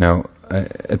nowhere. Now,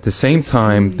 at the same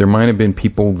time, there might have been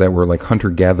people that were like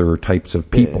hunter-gatherer types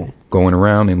of people going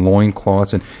around in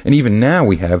loincloths. And even now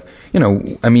we have,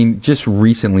 just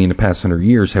recently in the past 100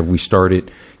 years have we started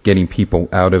getting people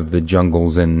out of the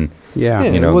jungles and,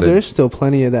 there's still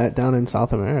plenty of that down in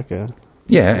South America.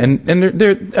 Yeah, and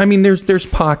there's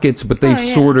pockets, but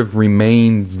they've sort of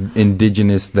remained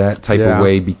indigenous that type of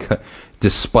way because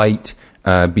despite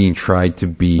being tried to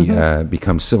be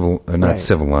become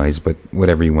civilized, but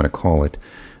whatever you want to call it,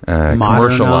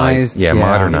 commercialized,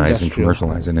 modernized and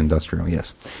commercialized and industrial.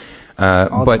 Yes.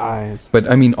 But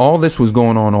all this was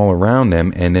going on all around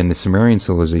them, and then the Sumerian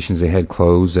civilizations, they had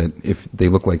clothes that if they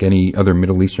looked like any other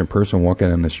Middle Eastern person walking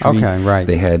down the street.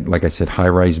 They had, like I said,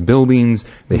 high-rise buildings.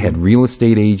 They had real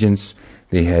estate agents.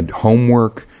 They had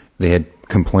homework. They had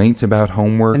complaints about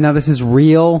homework. And now this is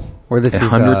real, or this is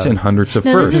hundreds and hundreds of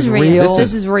firsts. This is real.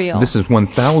 This is real. This is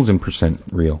 1,000%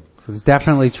 real. So it's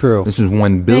definitely true. This is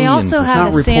 1 billion. They also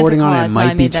have Not a Santa reporting on Claus. it No, I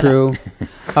might be made that true.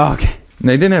 Oh, okay.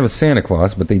 They didn't have a Santa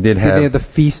Claus, but they did Did have. they have the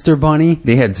Feaster Bunny?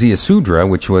 They had Ziusudra,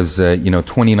 which was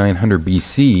 2900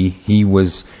 BC. He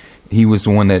was the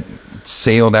one that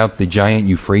sailed out the giant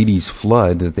Euphrates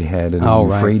flood that they had in the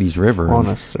Euphrates River. On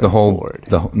a surfboard.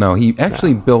 He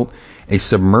actually built a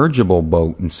submergible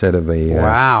boat instead of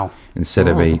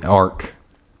a ark.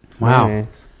 Wow. Yeah.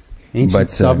 Ancient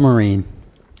submarine.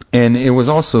 And it was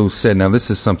also said, now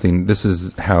this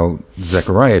is how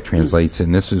Zechariah translates,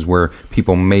 and this is where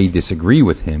people may disagree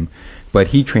with him, but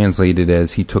he translated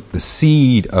as he took the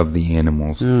seed of the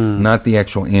animals, not the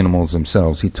actual animals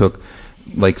themselves. He took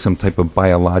like some type of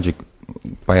biological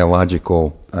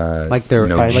Like their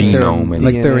genome and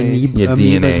like their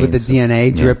amoebas with the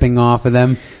DNA dripping off of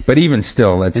them. But even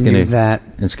still, it's And going use that.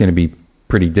 to be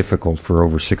pretty difficult for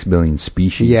over 6 billion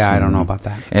species. Yeah, I don't know about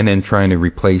that. And then trying to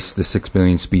replace the 6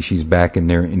 billion species back in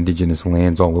their indigenous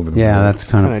lands all over the world. Yeah, that's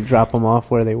kind of drop them off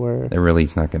where they were. That really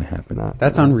is not going to happen.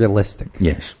 That's unrealistic.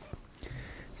 Yes.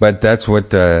 But that's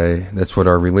what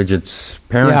our religious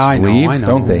parents believe, I know.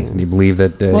 don't they? They believe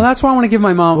that. Well, that's why I want to give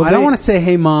my mom. I don't want to say,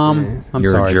 "Hey, mom, I'm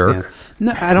You're sorry, a jerk." Stan.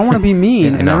 No, I don't want to be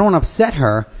mean, and I No. don't want to upset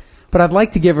her. But I'd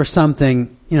like to give her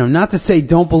something, not to say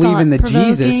don't believe in the Jesus,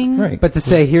 Thought-provoking. Right. but to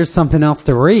say here's something else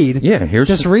to read. Yeah,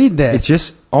 just read this. It's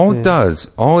just all it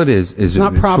is it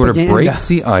not sort of propaganda. breaks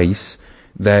the ice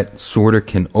that sort of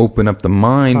can open up the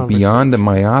mind beyond the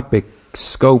myopic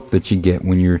scope that you get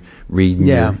when you're reading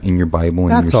in your Bible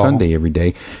and That's your all. Sunday every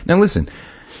day. Now listen,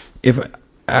 if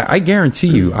I guarantee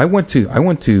you, I went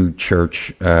to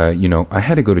church. I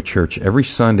had to go to church every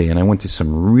Sunday, and I went to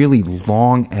some really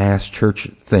long ass church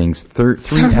things,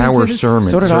 3-hour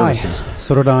sermons. So did services. I.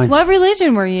 So did I. What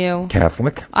religion were you?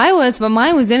 Catholic. I was, but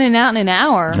mine was in and out in an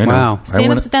hour. I know. Wow. I Stand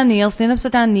went- up, sit down, kneel. Stand up,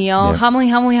 sit down, kneel. Yeah.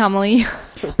 Homily.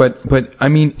 But I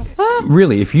mean,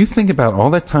 really, if you think about all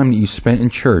that time that you spent in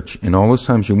church and all those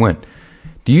times you went,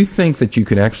 do you think that you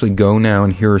could actually go now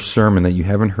and hear a sermon that you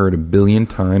haven't heard a billion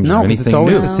times No, or because anything it's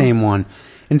always new? the same one.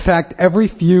 In fact, every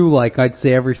few, I'd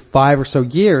say every 5 or so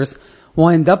years, we'll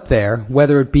end up there,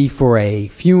 whether it be for a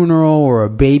funeral or a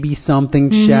baby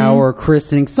something, shower,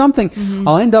 christening, something.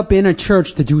 I'll end up in a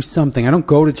church to do something. I don't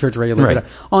go to church regularly, Right. but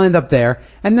I'll end up there,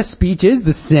 and the speech is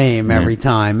the same every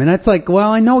time. And it's like,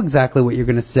 well, I know exactly what you're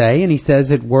going to say, and he says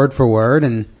it word for word,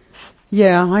 and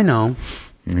yeah, I know.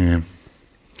 Yeah.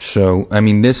 So, I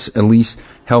mean, this at least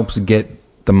helps get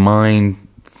the mind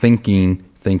thinking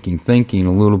a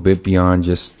little bit beyond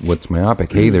just what's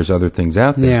myopic. Hey, there's other things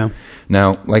out there. Yeah.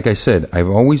 Now, like I said, I've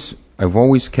always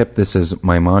kept this as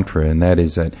my mantra, and that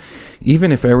is that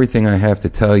even if everything I have to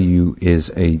tell you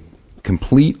is a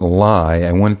complete lie,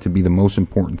 I want it to be the most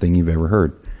important thing you've ever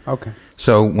heard. Okay.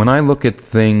 So when I look at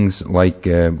things like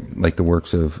the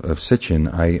works of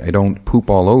Sitchin, I don't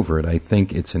poop all over it. I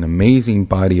think it's an amazing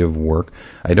body of work.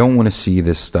 I don't want to see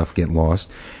this stuff get lost.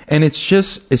 And it's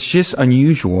just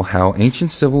unusual how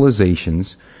ancient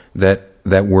civilizations that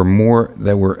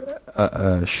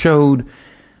showed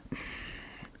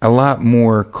a lot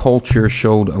more culture,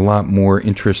 showed a lot more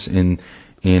interest in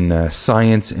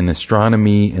science and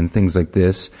astronomy and things like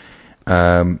this.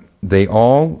 They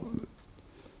all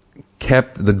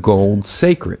kept the gold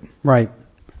sacred. Right.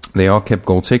 They all kept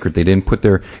gold sacred. They didn't put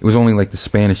it was only like the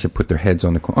Spanish that put their heads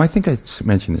on the coin. Oh, I think I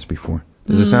mentioned this before.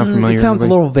 Does it sound familiar? It sounds everybody?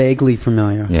 a little vaguely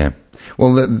familiar. Yeah.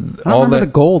 Well, I don't remember the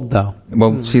gold, though.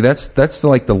 Well, see, that's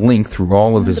like the link through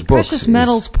all of his The books. precious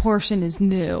metals portion is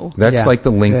new. That's Yeah, like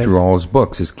the link it is. through all his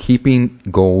books, is keeping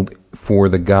gold for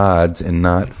the gods and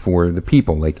not for the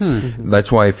people. Like that's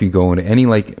why if you go into any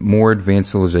more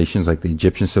advanced civilizations, like the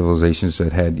Egyptian civilizations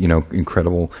that had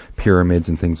incredible pyramids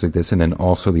and things like this, and then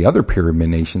also the other pyramid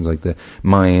nations like the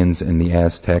Mayans and the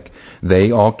Aztec,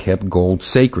 they all kept gold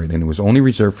sacred, and it was only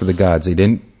reserved for the gods. They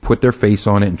didn't put their face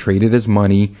on it and trade it as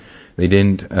money. They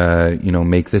didn't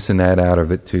make this and that out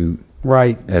of it to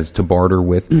barter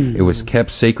with. It was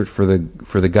kept sacred for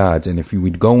the gods. And if you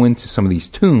would go into some of these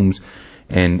tombs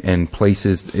and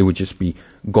places, it would just be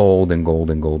gold and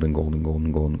gold and gold and gold and gold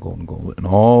and gold and gold and gold and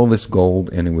all this gold,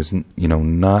 and it was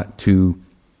not to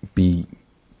be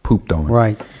pooped on,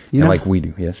 Right. like we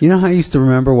do. Yes. You know how I used to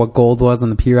remember what gold was on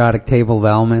the periodic table of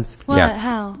elements? What? Yeah.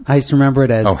 How? I used to remember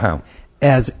it as how?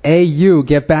 As AU,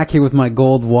 get back here with my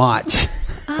gold watch.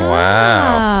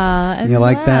 Wow. You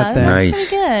like that then? That's Nice.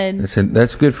 pretty good.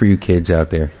 That's good for you kids out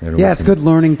there. that are Yeah, it's listening. good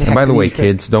learning And by the way,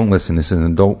 techniques. kids, don't listen. This is an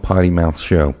adult potty mouth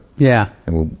show. Yeah.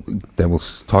 That will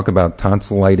talk about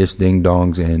tonsillitis, ding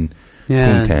dongs, and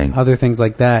Yeah. poontang. Other things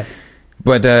like that.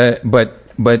 But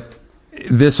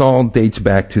this all dates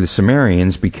back to the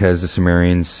Sumerians, because the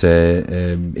Sumerians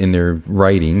in their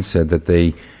writings said that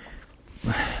they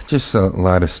just a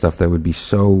lot of stuff that would be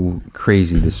so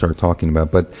crazy to start talking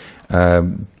about. But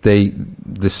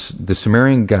the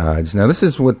Sumerian gods. Now, this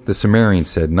is what the Sumerians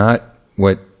said, not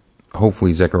what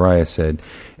hopefully Zechariah said,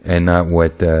 and not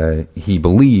what he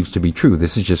believes to be true.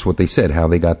 This is just what they said, how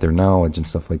they got their knowledge and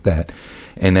stuff like that.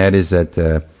 And that is that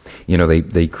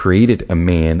they created a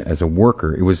man as a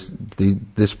worker. It was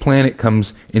this planet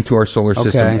comes into our solar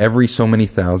system every so many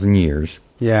thousand years.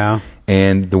 Yeah.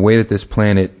 And the way that this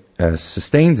planet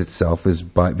sustains itself is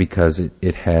because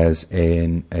it has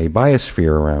a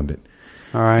biosphere around it.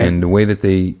 All right. And the way that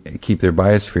they keep their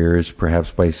biosphere is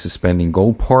perhaps by suspending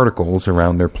gold particles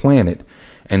around their planet,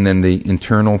 and then the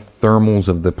internal thermals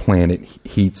of the planet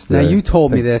heats the... Now, you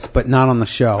told me this, but not on the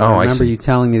show. Oh, I remember you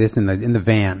telling me this in the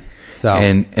van. So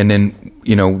and then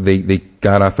they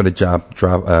got off at a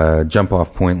jump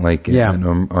off point like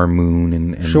our moon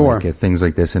and sure. like, things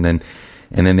like this, and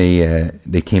then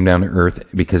they came down to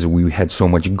Earth because we had so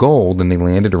much gold, and they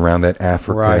landed around that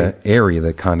Africa area,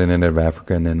 the continent of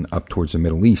Africa, and then up towards the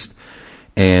Middle East,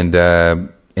 and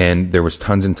there was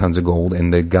tons and tons of gold,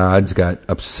 and the gods got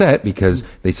upset because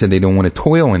they said they don't want to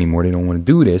toil anymore, they don't want to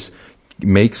do this,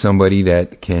 make somebody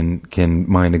that can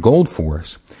mine the gold for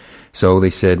us. So they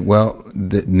said, well,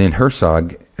 then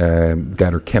Herzog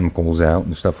got her chemicals out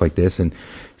and stuff like this, and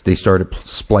they started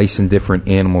splicing different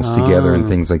animals together and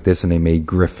things like this, and they made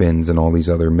griffins and all these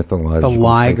other mythological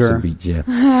liger. types of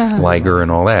beasts, liger and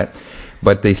all that.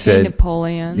 But they said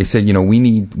Napoleon. They said, we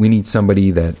need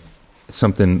somebody that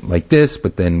something like this,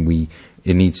 but then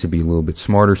it needs to be a little bit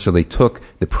smarter. So they took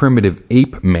the primitive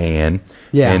ape man,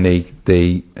 and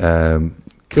they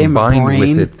combined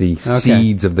with it the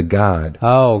seeds of the god.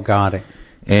 Oh, got it.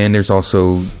 And there's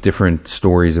also different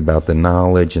stories about the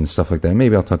knowledge and stuff like that.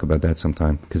 Maybe I'll talk about that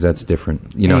sometime, because that's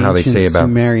different. You know how they say about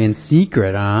Sumerian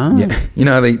secret, huh? Yeah. You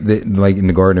know how they like in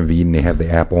the Garden of Eden they have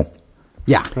the apple.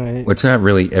 Yeah. Right. Well, it's not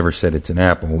really ever said it's an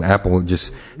apple. Apple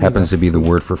just happens to be the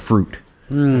word for fruit.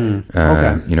 Okay.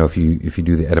 If you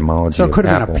do the etymology, so it could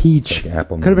have apple, been a peach. like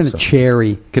apple, could have been a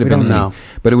cherry. Could have been anything.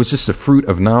 But it was just the fruit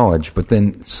of knowledge. But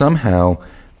then somehow.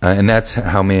 And that's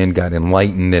how man got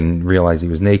enlightened and realized he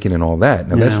was naked and all that.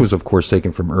 Now, this was, of course,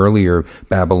 taken from earlier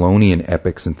Babylonian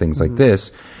epics and things like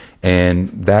this. And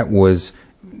that was,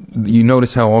 you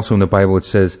notice how also in the Bible it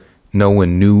says Noah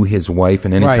knew his wife,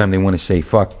 and anytime they want to say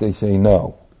fuck, they say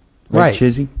no. Right,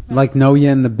 Chizzy? Like know you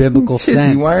in the biblical Chizzy,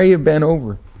 sense. why are you bent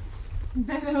over?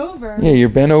 Bent over. Yeah, you're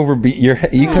bent over. You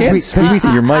can't speak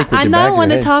to your mic with I your back don't of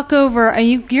want your to head. talk over.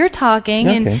 You're talking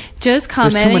and Joe's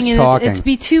commenting, too much and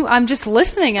it's too. I'm just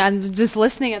listening. I'm just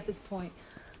listening at this point.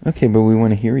 Okay, but we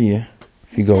want to hear you.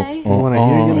 If you go,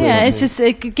 yeah, it's just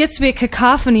it gets to be a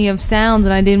cacophony of sounds,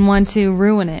 and I didn't want to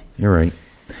ruin it. You're right.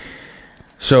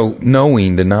 So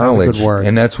knowing the knowledge, that's a good word.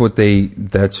 And that's what they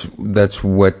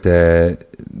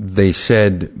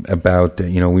said about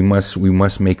we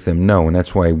must make them know, and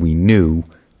that's why We Knew,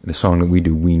 the song that we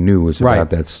do, We Knew, is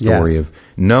about that story of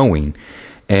knowing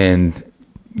and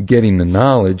getting the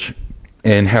knowledge,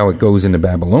 and how it goes in the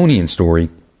Babylonian story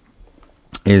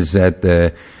is that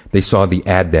they saw the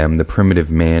Adam, the primitive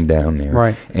man down there.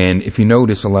 Right. And if you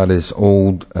notice a lot of this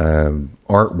old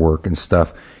artwork and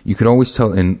stuff, you could always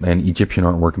tell in Egyptian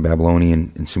artwork and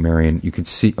Babylonian and Sumerian, you could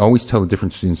always tell the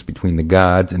difference between the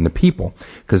gods and the people,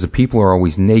 because the people are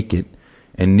always naked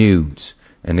and nudes,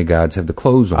 and the gods have the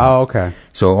clothes on. Oh, okay.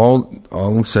 So all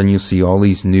of a sudden you'll see all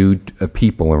these nude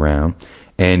people around,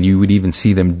 and you would even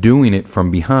see them doing it from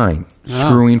behind,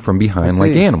 screwing from behind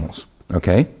like animals.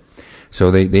 Okay? So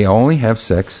they only have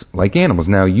sex like animals.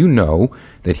 Now, you know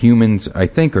that humans, I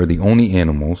think, are the only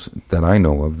animals that I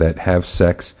know of that have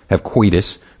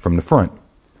coitus from the front.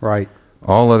 Right.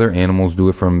 All other animals do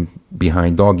it from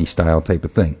behind, doggy style type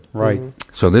of thing. Right.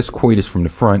 So this coitus from the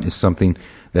front is something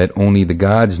that only the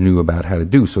gods knew about how to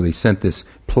do. So they sent this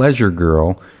pleasure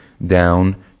girl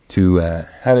down to,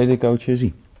 how did it go,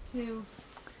 Chizzy?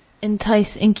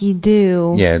 Entice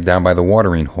Enkidu. Yeah, down by the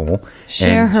watering hole.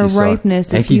 Share her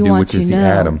ripeness if you want to know. Which is the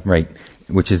Adam, right?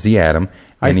 Which is the Adam.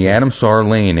 And the Adam saw her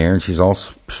laying there, and she's all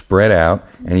spread out,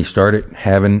 and he started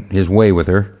having his way with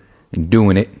her, and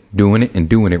doing it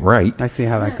right. I see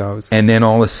how that goes. And then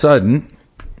all of a sudden,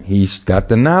 he's got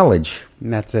the knowledge.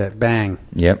 And that's it. Bang.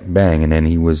 Yep, bang. And then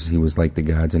he was like the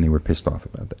gods, and they were pissed off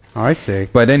about that. Oh, I see.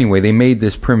 But anyway, they made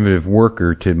this primitive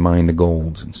worker to mine the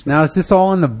golds and stuff. Now, is this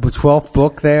all in the 12th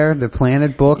book there, the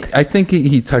Planet book? I think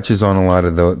he touches on a lot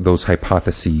of those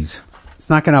hypotheses. It's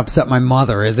not going to upset my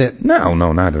mother, is it? No,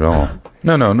 not at all.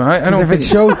 No. I don't. If it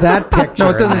shows that picture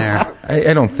it doesn't. in there,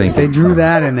 I don't think they drew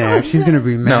that in there. She's going to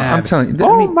be mad. No, I'm telling you.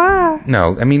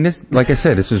 I mean, this. Like I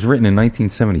said, this was written in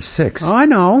 1976. Oh, I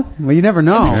know. Well, you never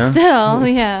know. Still,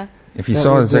 yeah. If you That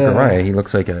saw was, Zechariah, he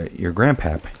looks like your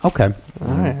grandpap. Okay. All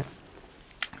right.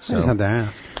 I just had to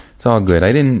ask. It's all good.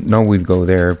 I didn't know we'd go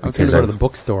there I was going to go to the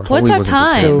bookstore. What's our wasn't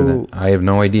time? prepared for that. I have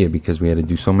no idea because we had to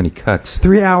do so many cuts.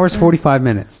 3 hours, 45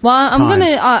 minutes. Well, I'm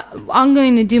Time.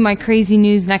 going to do my crazy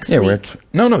news next Yeah, week. we're at,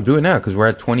 no, do it now because we're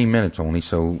at 20 minutes only,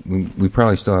 so we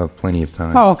probably still have plenty of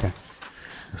time. Oh, okay.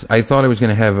 I thought I was going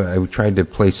to have. I tried to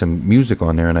play some music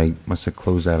on there, and I must have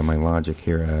closed out of my logic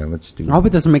here. Let's do. I hope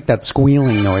it doesn't make that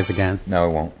squealing noise again. No,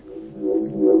 it won't.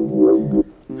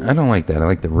 I don't like that. I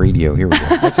like the radio. Here we go.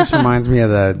 That just reminds me of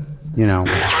the,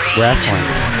 wrestling.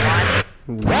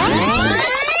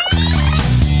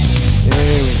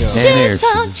 Cheers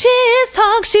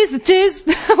talk, she's the cheese.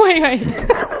 Wait.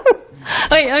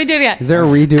 Wait, let me do it again. Is there a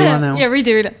redo on that one? Yeah,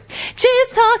 redo it.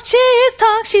 Cheese talk,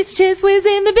 she's the chiz whiz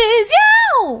in the biz,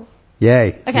 yo!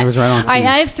 Yay. Okay. It was right on All right, key.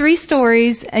 I have 3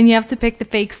 stories, and you have to pick the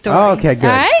fake story. Oh, okay, good.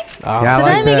 All right? Yeah, So I then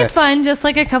like make it this. fun, just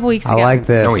like a couple weeks I ago. like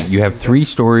this. No, wait. You have 3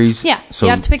 stories. Yeah, So you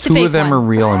have to pick the 2 fake of them one. are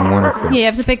real and 1 are fake. Yeah, you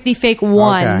have to pick the fake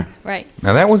one. Okay. Right.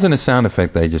 Now that wasn't a sound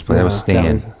effect that I just played. That was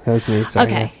Stan. That was me. Sorry.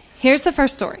 Okay, here's the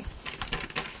first story.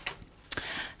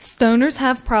 Stoners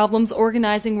have problems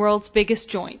organizing world's biggest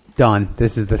joint. Done.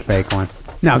 This is the fake one.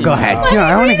 No, go ahead. Let me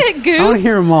I wanna- read it, goof. I want to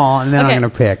hear them all, and then Okay. I'm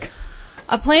going to pick.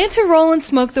 A plan to roll and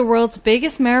smoke the world's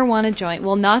biggest marijuana joint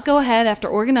will not go ahead after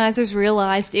organizers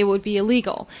realized it would be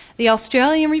illegal. The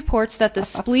Australian reports that the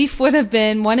spleef would have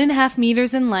been 1.5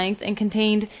 meters in length and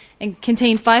contained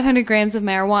 500 grams of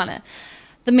marijuana.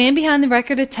 The man behind the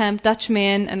record attempt,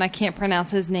 Dutchman, and I can't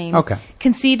pronounce his name, Okay.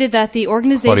 conceded that the Claudio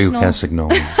organizational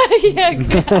Castagnoli.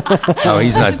 yeah, Oh,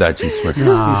 he's not Dutch. He's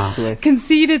Swiss.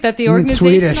 conceded that the You mean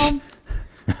organizational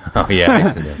Oh, yeah.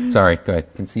 I said that. Sorry. Go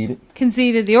ahead.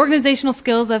 conceded the organizational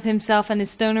skills of himself and his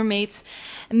stoner mates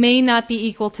may not be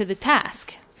equal to the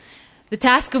task. The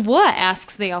task of what?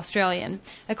 Asks the Australian.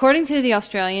 According to the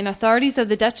Australian, authorities of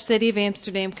the Dutch city of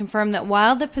Amsterdam confirmed that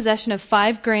while the possession of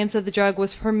 5 grams of the drug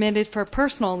was permitted for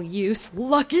personal use,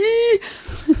 lucky,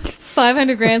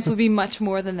 500 grams would be much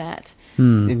more than that.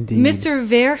 Indeed. Mr.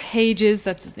 Verhage's,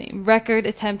 that's his name, record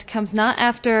attempt comes not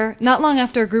long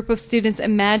after a group of students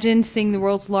imagined seeing the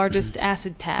world's largest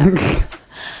acid tab.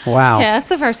 Wow. Okay, that's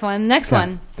the first one. Next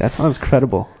one. That sounds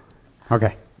credible.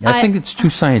 Okay. I think it's too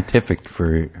scientific for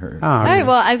her. Oh, All right,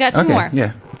 well, I've got 2 okay. more.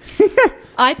 Yeah.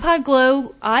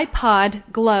 iPod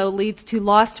glow leads to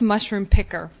lost mushroom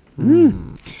picker.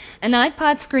 Hmm. An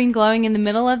iPod screen glowing in the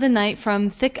middle of the night from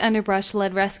thick underbrush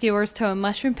led rescuers to a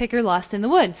mushroom picker lost in the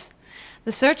woods.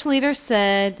 The search leader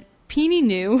said Peony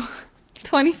New,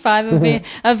 25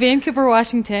 of Vancouver,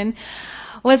 Washington,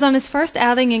 was on his first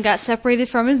outing and got separated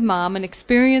from his mom, an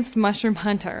experienced mushroom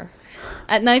hunter.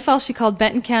 At nightfall, she called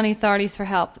Benton County authorities for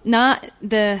help. Not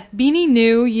the Beanie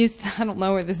New used, I don't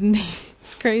know where this name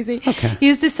is crazy. Okay. He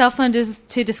used his cell phone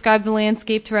to describe the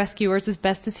landscape to rescuers as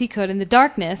best as he could in the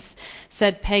darkness,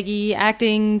 said Peggy,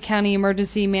 acting county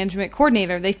emergency management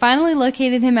coordinator. They finally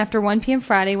located him after 1 p.m.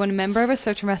 Friday when a member of a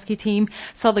search and rescue team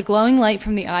saw the glowing light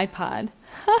from the iPod.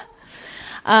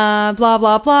 Blah,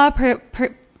 blah, blah.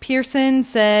 Pearson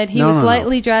said he was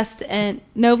lightly dressed and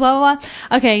no blah blah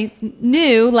blah. Okay,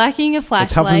 New, lacking a flashlight.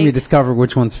 It's helping me discover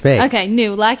which one's fake. Okay,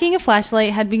 New, lacking a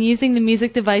flashlight, had been using the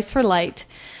music device for light.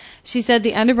 She said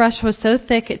the underbrush was so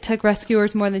thick it took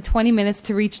rescuers more than 20 minutes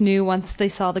to reach New once they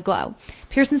saw the glow.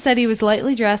 Pearson said he was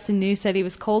lightly dressed and New said he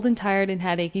was cold and tired and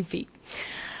had aching feet.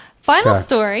 Final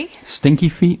story. Stinky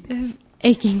feet?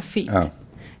 Aching feet. Oh.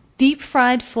 Deep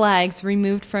fried flags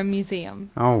removed from museum.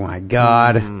 Oh, my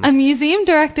God. A museum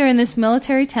director in this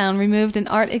military town removed an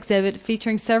art exhibit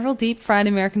featuring several deep-fried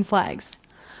American flags.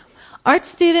 Art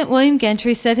student William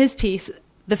Gentry said his piece,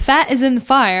 "The Fat is in the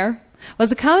Fire,"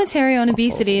 was a commentary on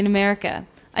obesity in America.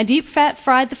 I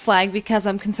deep-fried the flag because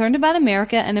I'm concerned about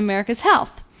America and America's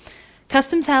health.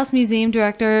 Customs House Museum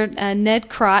Director Ned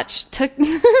Crouch took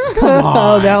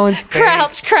that one's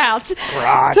Crouch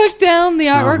took down the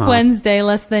artwork Wednesday,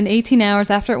 less than 18 hours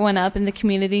after it went up in the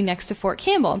community next to Fort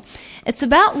Campbell. It's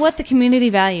about what the community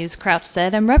values, Crouch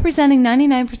said. I'm representing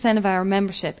 99% of our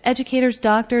membership, educators,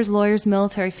 doctors, lawyers,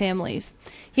 military families.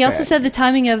 He also said the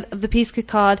timing of the piece could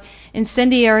cause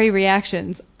incendiary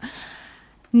reactions.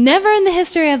 Never in the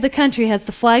history of the country has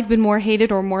the flag been more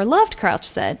hated or more loved, Crouch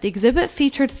said. The exhibit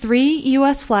featured 3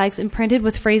 U.S. flags imprinted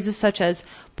with phrases such as,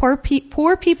 poor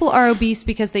people are obese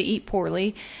because they eat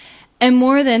poorly, and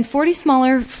more than 40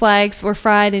 smaller flags were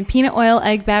fried in peanut oil,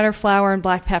 egg batter, flour, and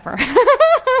black pepper.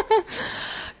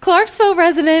 Clarksville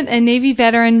resident and Navy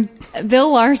veteran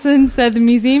Bill Larson said the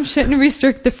museum shouldn't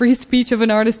restrict the free speech of an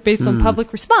artist based on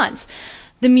public response.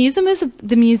 The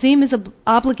museum is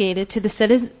obligated to the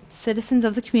citizens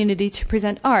of the community to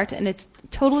present art, and it's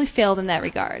totally failed in that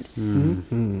regard.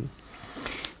 I'm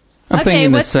Okay,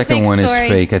 thinking the what's the second fake one story? is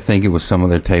fake. I think it was some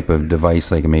other type of device,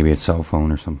 like maybe a cell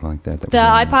phone or something like that. The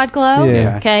iPod Glow?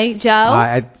 Yeah. Okay, Joe?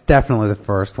 It's definitely the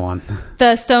first one.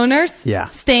 The Stoners? Yeah.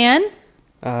 Stan?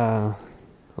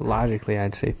 Logically,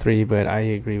 I'd say 3, but I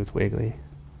agree with Wiggly.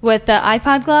 With the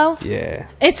iPod Glow? Yeah.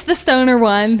 It's the Stoner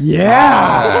one.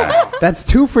 Yeah. That's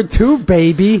 2 for 2,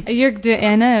 baby.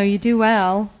 I know, you do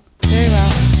well. Very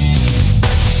well.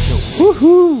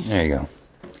 Woohoo. There you go.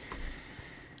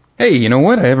 Hey, you know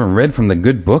what? I haven't read from the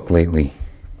good book lately.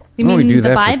 You Why don't mean we do the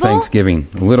that Bible? for Thanksgiving?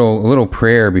 A little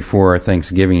prayer before our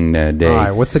Thanksgiving day. All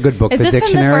right, what's the good book? Is The this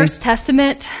dictionary? from the First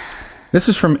Testament? This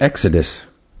is from Exodus.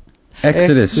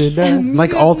 Exodus.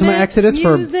 Like Ultimate Exodus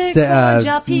for Music for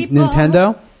your people.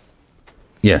 Nintendo?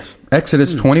 Yes.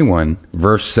 Exodus 21,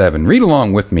 verse 7. Read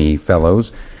along with me,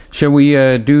 fellows. Shall we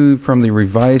do from the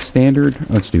Revised Standard?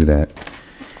 Let's do that.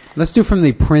 Let's do from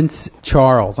the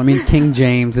King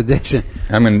James edition.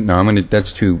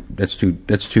 That's too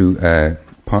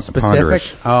Specific?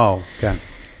 ponderous. Oh, okay.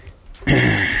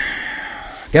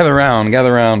 Gather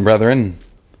round, brethren.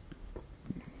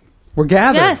 We're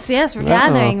gathered. Yes, we're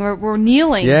gathering. We're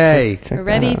kneeling. Yay. We're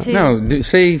ready to. No,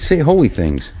 say holy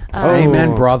things.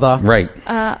 Amen, brother. Right.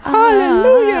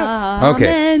 Hallelujah.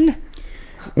 Okay. Amen.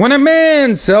 When a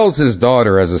man sells his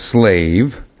daughter as a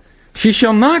slave, she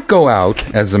shall not go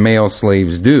out as the male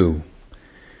slaves do.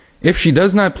 If she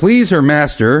does not please her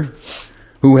master,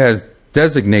 who has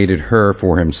designated her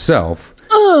for himself,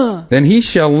 then he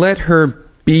shall let her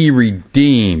be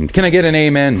redeemed. Can I get an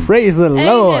amen? Praise the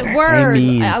Lord. Amen. Word.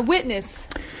 Amen. A witness.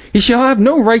 He shall have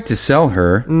no right to sell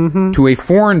her to a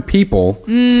foreign people,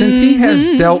 since he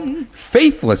has dealt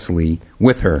faithlessly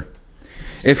with her.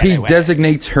 If he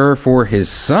designates her for his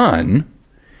son,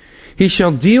 he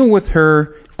shall deal with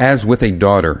her as with a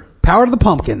daughter. Power to the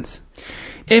pumpkins.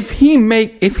 If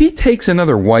he takes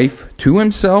another wife to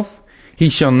himself, he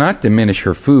shall not diminish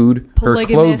her food, her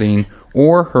Polygamist. clothing,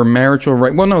 or her marital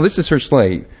right. Well, no, this is her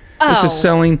slave. This is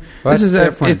selling. Well, this is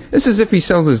different. this is if he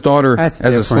sells his daughter That's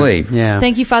as a different. slave. Yeah.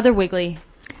 Thank you, Father Wiggly.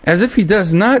 As if he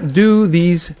does not do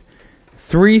these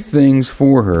 3 things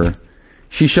for her,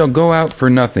 she shall go out for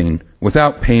nothing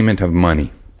without payment of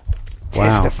money.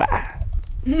 Wow. Testify.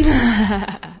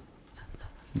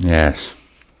 Yes.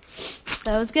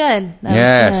 That was good. That was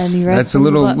Yes. good. You read That's a from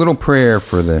the book. little prayer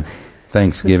for the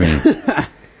Thanksgiving.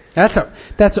 That's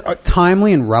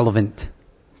timely and relevant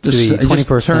to the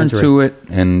 21st just turn century. to it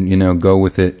and go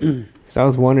with it. So I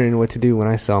was wondering what to do when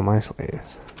I sell my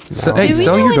slaves. So, Now- hey, Do we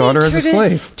sell know your any daughter as a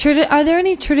slave. Are there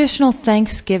any traditional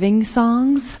Thanksgiving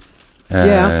songs?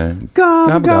 Yeah.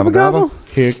 Gobble, gobble, gobble.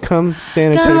 Here comes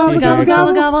Santa Gobble, Turkey. gobble, Here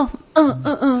gobble, comes-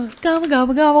 gobble. Gobble,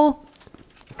 gobble, gobble.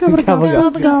 Gobble, Gobble,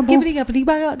 gobble, gobble. Gibbity,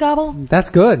 gibbity, gobble. That's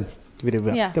good.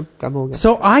 Yeah. Gobble, gobble.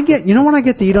 So you know what I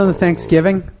get to eat on the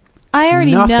Thanksgiving? I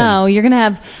already Nothing. know. You're going to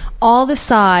have all the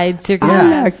sides. You're going to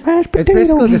Yeah. have... Mashed It's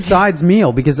basically potatoes. the sides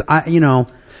meal because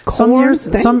some Corn, years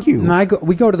thank you.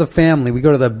 we go to the family, we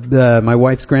go to the my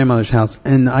wife's grandmother's house,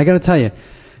 and I got to tell you,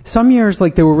 some years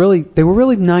like they were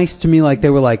really nice to me. Like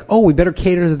they were like, oh, we better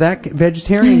cater to that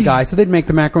vegetarian guy, so they'd make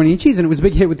the macaroni and cheese, and it was a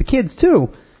big hit with the kids too,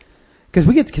 because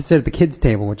we get to sit at the kids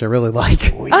table, which I really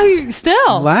like. Oh, you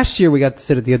still? Last year we got to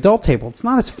sit at the adult table. It's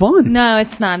not as fun. No,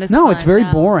 it's not. It's No, fun, it's very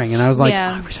no. boring, and I was like,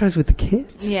 Yeah. I wish I was with the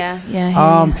kids. Yeah.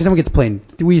 Because then we get to play.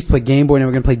 We used to play Game Boy, now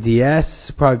we're going to play DS.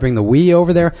 Probably bring the Wii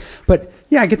over there. But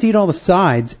yeah, I get to eat all the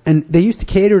sides, and they used to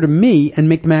cater to me and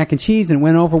make the mac and cheese, and it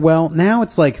went over well. Now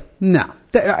it's like, no,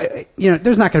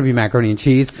 there's not going to be macaroni and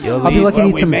chease. You'll I'll be eat lucky to what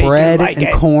eat we some make you bread like and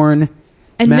it. corn,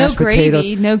 And no mashed potatoes.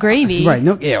 gravy. No gravy. Right?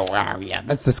 No, yeah,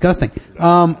 that's disgusting.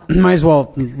 Might as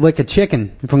well lick a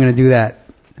chicken if I'm going to do that.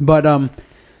 But I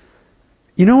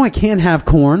can't have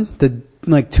corn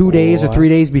like 2 days or 3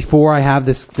 days before I have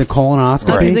the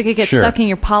colonoscopy. Because it could get Sure. stuck in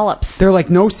your polyps. They're like,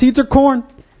 no seeds or corn.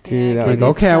 Dude, that Like, would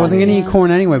okay, I wasn't going to eat Yeah. corn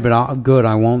anyway, but good,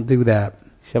 I won't do that.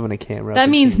 shoving a camera. That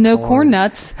means no corn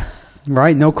nuts.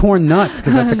 Right? No corn nuts,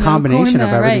 because that's a No combination corn of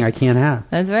nut, everything right. I can't have.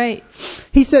 That's right.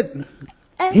 He said,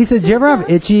 do you ever have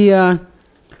itchy,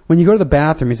 when you go to the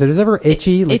bathroom, he said, is it ever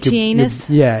itchy? Itchy anus?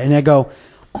 Yeah, and I go,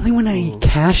 only when I eat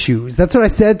cashews. That's what I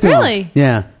said to him. Really?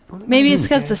 Yeah. Maybe it's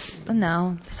because the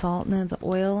salt, no, the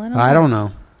oil. I don't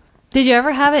know. Did you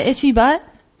ever have an itchy butt?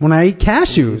 When I eat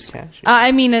cashews.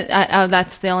 I mean,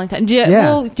 that's the only time. Do you,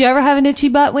 Yeah. do you ever have an itchy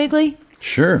butt, Wiggly?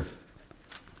 Sure.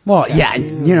 Well, yeah,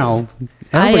 everybody's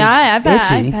I've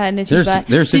itchy. had an itchy There's- butt.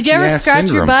 there's Did you ever itchy ass scratch your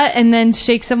syndrome. butt and then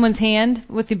shake someone's hand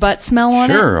with the butt smell on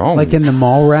Sure. Oh, Like in the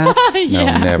mall rats. it? no,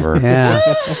 never.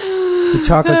 Yeah. The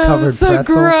chocolate-covered so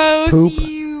pretzels. gross. Poop.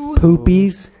 Ew.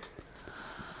 Poopies.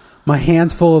 My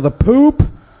hand's full of the poop.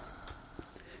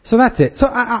 So that's it. So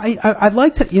I'd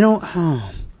like to,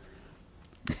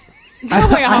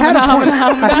 I had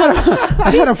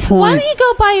a point. Why don't you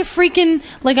go buy a freaking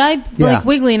like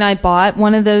Wiggly and I bought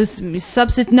one of those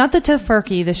substitute, not the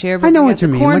tofurkey this year, but I know we what got you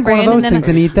the mean, corn like one of brand, those and then things,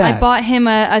 and eat that. I bought him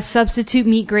a substitute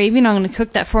meat gravy, and I'm going to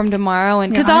cook that for him tomorrow.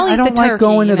 And because Yeah, I'll eat I don't the like turkey,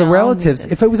 going to the I'll eat relatives.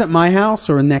 it. If it was at my house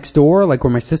or next door, like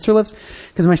where my sister lives,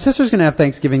 because my sister's going to have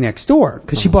Thanksgiving next door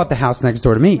because she bought the house next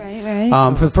door to me.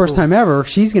 Right. For the first time ever,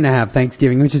 she's going to have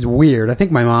Thanksgiving, which is weird. I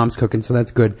think my mom's cooking, so that's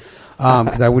good.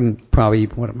 Because I wouldn't probably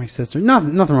eat what my sister.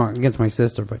 Nothing wrong against my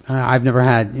sister, but I've never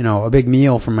had a big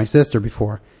meal from my sister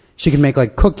before. She can make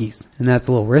like cookies, and that's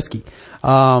a little risky.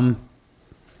 But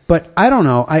I don't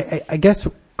know. I guess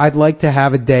I'd like to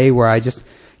have a day where I just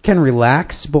can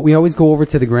relax. But we always go over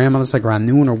to the grandmother's like around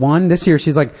noon or 1. This year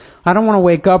she's like, I don't want to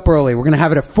wake up early. We're gonna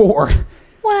have it at 4.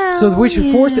 Well, So we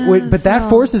should force it. But that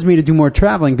forces me to do more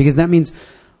traveling because that means.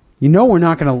 We're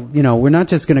not gonna, we're not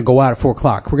just gonna go out at 4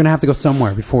 o'clock. We're gonna have to go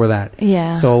somewhere before that.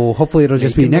 Yeah. So hopefully it'll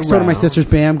just be next door to my sister's.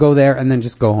 Bam, go there, and then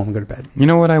just go home and go to bed. You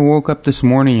know what? I woke up this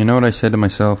morning. You know what I said to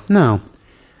myself? No.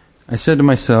 I said to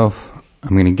myself,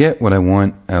 I'm going to get what I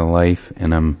want out of life,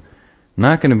 and I'm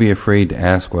not going to be afraid to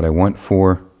ask what I want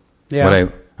for. Yeah.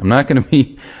 I'm not going to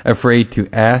be afraid to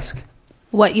ask.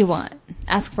 What you want.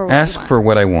 Ask for what Ask you want. for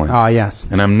what I want. Ah, yes.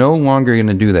 And I'm no longer going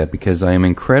to do that because I am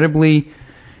incredibly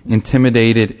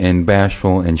intimidated and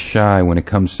bashful and shy when it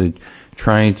comes to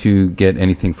trying to get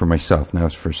anything for myself. Now,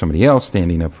 as for somebody else,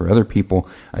 standing up for other people,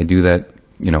 I do that,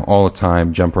 all the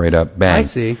time, jump right up, bang. I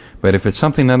see. But if it's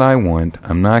something that I want,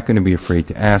 I'm not going to be afraid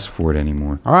to ask for it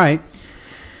anymore. All right.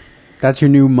 That's your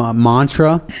new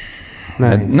mantra.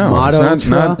 No, Motto, it's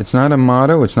not a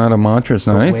motto. It's not a mantra. It's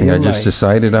not A anything. way I of just life.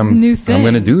 decided It's a new thing. I'm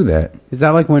going to do that. Is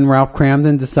that like when Ralph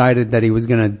Cramden decided that he was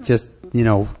going to just,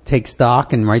 take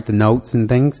stock and write the notes and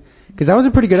things? Because that was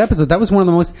a pretty good episode. That was one of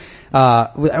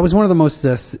the most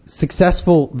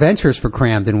successful ventures for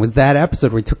Cramden. Was that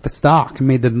episode where he took the stock and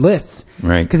made the lists?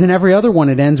 Right. Because in every other one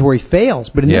it ends where he fails,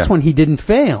 but in this one he didn't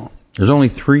fail. There's only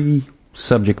 3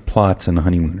 subject plots in The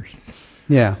Honeymooners.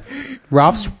 Yeah.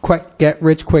 Ralph's get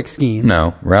rich quick scheme.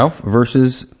 No, Ralph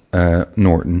versus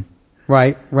Norton.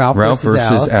 Right. Ralph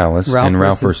versus Alice. And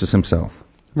Ralph versus himself.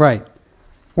 Right.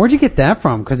 Where'd you get that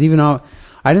from? Because even though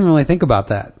I didn't really think about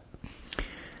that.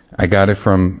 I got it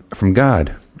from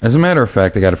God. As a matter of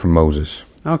fact, I got it from Moses.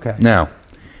 Okay. Now,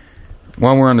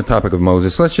 while we're on the topic of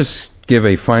Moses, let's just give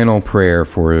a final prayer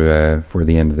for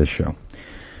the end of this show.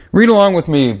 Read along with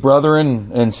me,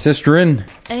 brethren and sisterin.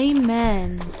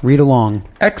 Amen. Read along.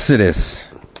 Exodus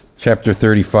chapter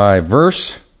 35,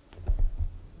 verse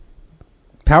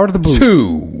Power to the boot.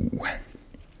 2.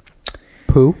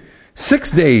 Poo.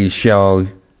 6 days shall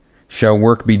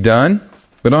work be done,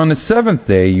 but on the 7th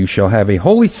day you shall have a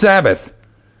holy Sabbath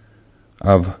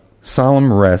of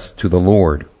solemn rest to the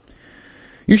Lord.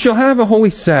 You shall have a holy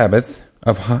Sabbath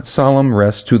of solemn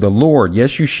rest to the Lord.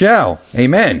 Yes, you shall.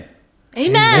 Amen.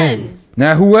 Amen.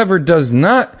 Now whoever does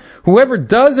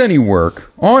any work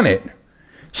on it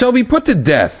shall be put to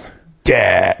death.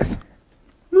 Death.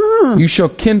 You shall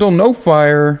kindle no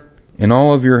fire in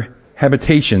all of your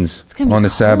habitations on the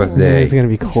Sabbath day. It's going to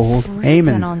be cold.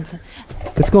 Amen.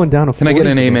 It's going down to 40. Can I get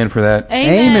an amen for that?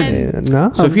 Amen.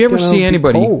 No. So if you ever see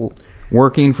anybody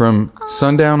working from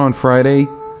sundown on Friday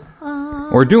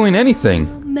or doing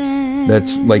anything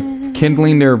that's like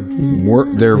kindling their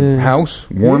house,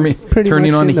 warming,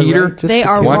 turning on the heater, They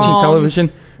are watching wrong.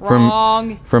 television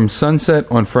Wrong. from sunset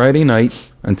on Friday night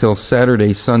until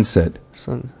Saturday sunset.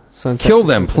 Sunset. Kill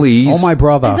them, please. Oh, my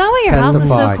brother. Is that why your house is so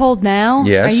testified. cold now?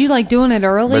 Yes. Are you like doing it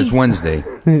early? But it's Wednesday.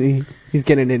 He's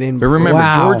getting it in. But remember,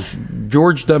 Wow.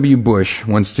 George W. Bush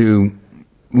wants to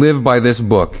live by this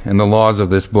book and the laws of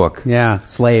this book. Yeah,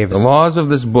 slaves. The laws of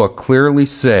this book clearly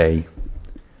say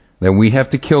that we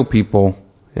have to kill people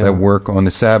that work on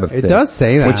the Sabbath day. It does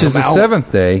say that. Which is the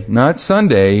 7th day, not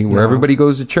Sunday, where everybody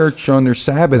goes to church on their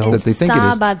Sabbath that they think it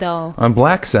is. Sabado. On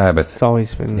Black Sabbath. It's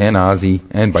always been. And Ozzy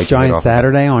and Bike Giant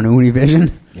Saturday on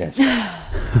Univision. Yes.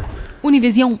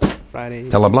 Univision. Friday.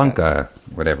 Teleblanca,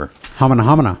 whatever.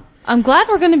 Hamana. I'm glad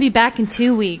we're going to be back in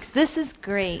 2 weeks. This is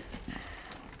great.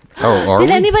 Oh, are Did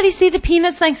we? anybody see the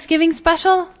Peanuts Thanksgiving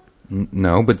special?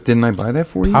 No, but didn't I buy that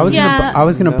for you? I was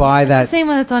gonna buy The that. same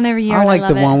one that's on every year. I and like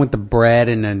love the it. one with the bread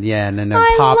and then the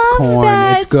I popcorn. love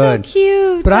that. It's good. So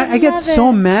cute. But I get love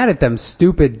so it. mad at them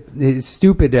stupid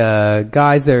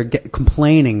guys that are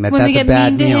complaining that when that's they a get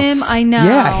bad mean meal. to him. I know.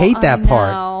 Yeah, I hate that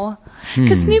part.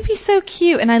 Because Snoopy's so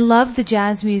cute, and I love the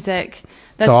jazz music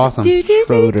It's awesome.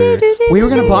 Schroeder. We were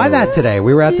going to buy that today.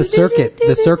 We were at the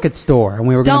circuit store, and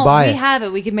we were going to Don't buy we it. have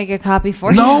it? We can make a copy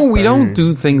for you. No, we don't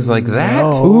do things like that.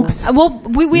 No. Oops. Well,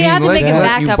 we had to let- make a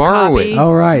let you backup borrow copy. it.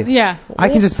 All right. Yeah. I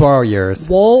can just borrow yours.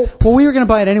 Well, we were going to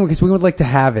buy it anyway because we would like to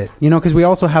have it. You know, because we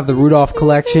also have the Rudolph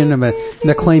collection and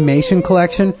the Claymation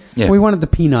collection. Yeah. We wanted the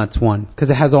Peanuts one because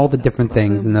it has all the different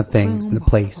things and the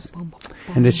place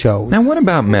and the shows. Now, what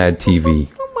about Mad TV?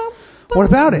 What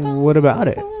about it? What about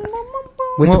it?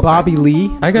 With Well, the Bobby Lee?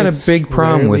 I got a big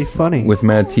problem rarely with funny. with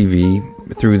Mad TV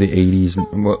through the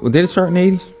 80s. Did it start in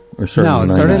the 80s? Or No, it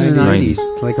started in the 90s?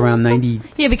 90s. Like around 90.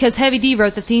 Yeah, because Heavy D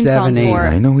wrote the theme song 7, 8. for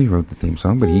I it. know he wrote the theme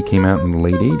song, but he came out in the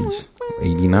late 80s.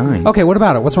 89. Okay, what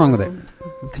about it? What's wrong with it?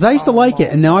 Because I used to like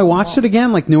it, and now I watched it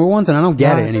again, like newer ones, and I don't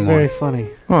get it anymore. Very funny.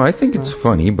 Well, I think it's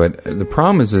funny, but the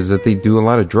problem is that they do a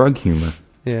lot of drug humor.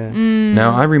 Yeah.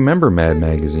 Now, I remember Mad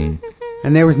Magazine.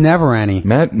 And there was never any.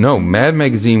 Mad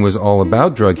Magazine was all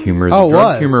about drug humor. The Oh, it drug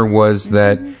was? humor was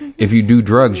that if you do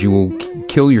drugs, you will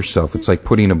kill yourself. It's like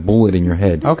putting a bullet in your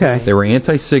head. Okay. They were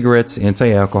anti-cigarettes,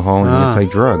 anti-alcohol, and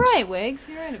anti-drugs. Right, Wiggs.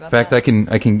 You're right about In fact, that.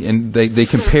 I can, and they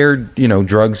compared,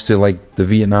 drugs to like the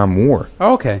Vietnam War.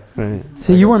 Oh, okay. Right.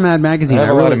 See, you were Mad Magazine. I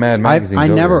have a lot of Mad Magazines I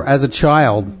never, over. as a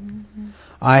child,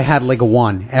 I had like a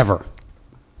one, ever.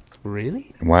 Really?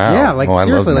 Wow. Yeah, like, Oh, I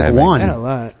seriously, love like Mad one. Had a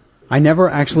lot. I never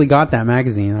actually got that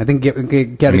magazine. I think get it I mean,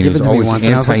 it given was to me always once,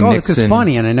 and I was like, "Oh, this is anti-Nixon.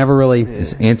 funny," and I never really,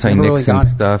 This never really anti-Nixon got it.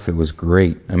 stuff, it was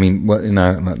great. I mean,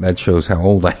 that shows how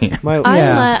old I am.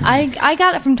 I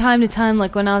got it from time to time.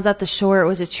 Like when I was at the shore, it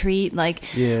was a treat. Like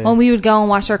when we would go and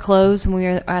wash our clothes when we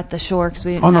were at the shore because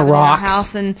we didn't On the have it in our rocks.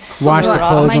 house. And Wash the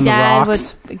clothes my on the dad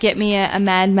rocks. would get me a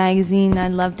Mad magazine. I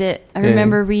loved it. I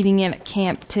remember reading it at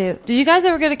camp too. Did you guys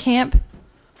ever go to camp?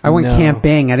 I went No.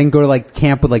 camping. I didn't go to like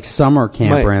camp with like summer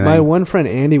camp or anything. My one friend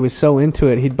Andy was so into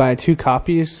it, he'd buy 2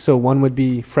 copies, so one would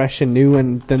be fresh and new,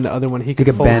 and then the other one he could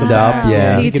could fold bend the up, back.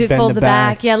 yeah. He he could did bend fold the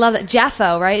back. back. Yeah, I love that.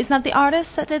 Jaffo, right? Isn't that the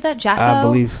artist that did that? Jaffo? I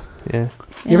believe. Yeah.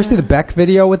 You ever see the Beck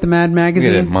video with the Mad Look at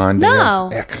it, magazine? Mondale.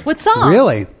 No. What song?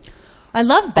 Really? I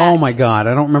love that. Oh my god,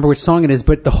 I don't remember which song it is,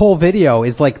 but the whole video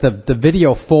is like the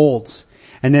video folds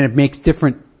and then it makes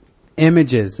different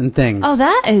images and things. Oh,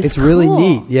 that is It's really cool.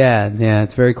 neat. Yeah,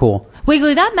 it's very cool.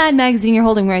 Wiggly, that Mad magazine you're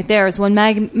holding right there is when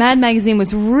Mad magazine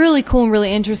was really cool and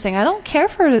really interesting. I don't care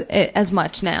for it as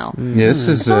much now. Yeah, this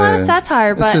is It's a lot of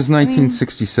satire, but this is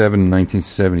 1967 and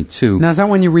 1972. Now, is that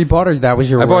when you rebought or that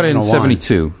was your I bought it in original one?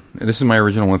 72. This is my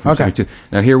original one from Okay. 72.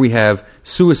 Now here we have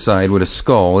Suicide with a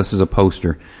skull. This is a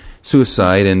poster.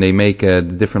 Suicide, and they make the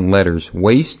different letters.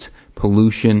 Waste,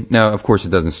 pollution. Now, of course, it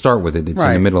doesn't start with it. It's in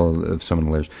Right. the middle of some of the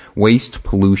letters. Waste,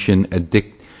 pollution,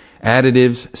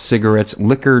 additives, cigarettes,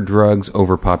 liquor, drugs,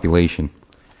 overpopulation.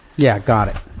 Yeah, got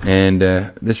it. And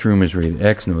this room is rated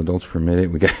X. No adults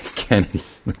permitted. We got Kennedy.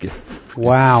 Look at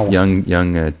Wow. young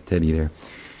Teddy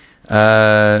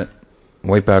there.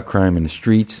 Wipe out crime in the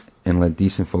streets and let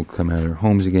decent folk come out of their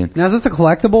homes again. Now, is this a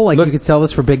collectible? Like, Look- you could sell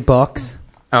this for big bucks?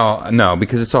 Oh no,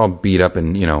 because it's all beat up,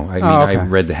 and okay. I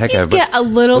read the heck out You'd of it. get a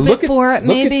little But bit look at- for it,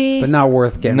 look at- maybe. But not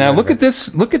worth getting Now rid look of at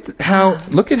this. Look at how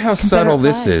subtle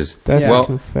this flag. is. That's Yeah. a Well,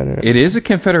 Confederate. it is a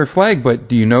Confederate flag, but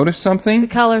do you notice something? the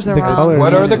colors are The wrong. colors.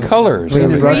 What are the colors?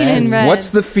 Green and Green red. and red.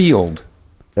 What's the field,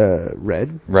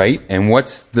 Red. right? And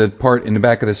what's the part in the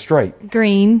back of the stripe?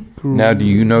 Green? Now, do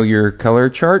you know your color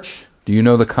chart? Do you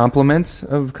know the complements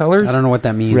of colors? I don't know what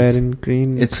that means. Red and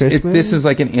green. Christmas. This is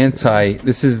like an anti.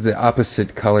 This is the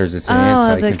opposite colors. It's an The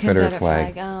anti-Confederate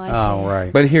flag. Oh, I see. Oh,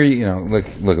 right. But here, look.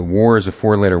 War is a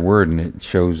 4-letter word, and it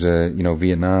shows,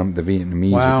 Vietnam, the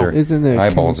Vietnamese Wow. with their Isn't the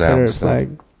eyeballs out. Confederate So. flag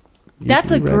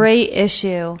That's a usually red? great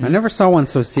issue. I never saw one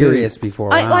so serious before.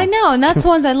 Wow. I know, and that's the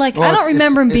ones I like. Well, I don't it's-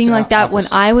 remember them it's being like that when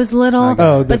opposite. I was little,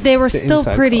 Oh, but they were the still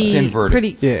inside pretty, part. It's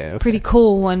inverted. Yeah, okay. pretty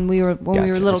cool when we were Gotcha.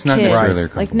 little It's not kids. necessarily their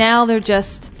Like compliment. now they're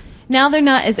just. Now they're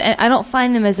not as. I don't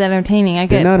find them as entertaining. I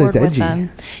get They're not bored as with edgy. them.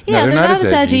 Yeah, they're they're not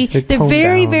as edgy. They're They're toned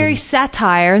very, down very and-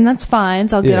 satire, and that's fine.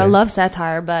 So Yeah. I love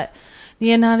satire, but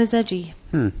yeah, not as edgy.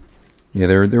 Yeah,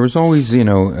 there was always,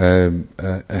 a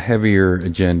heavier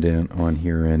agenda on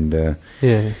here, and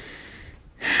Yeah.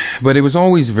 but it was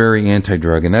always very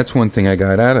anti-drug, and that's one thing I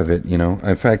got out of it.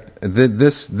 In fact,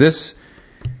 this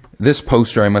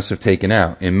poster I must have taken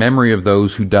out in memory of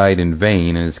those who died in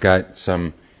vain, and it's got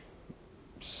some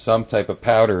type of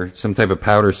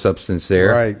powder substance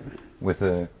there, Right. with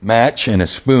a match and a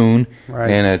spoon Right.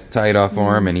 and a tied off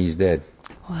arm, and he's dead.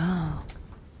 Wow.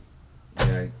 Yeah,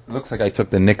 it looks like I took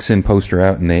the Nixon poster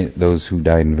out and those who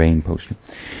died in vain poster.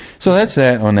 So that's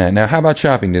that on that. Now, how about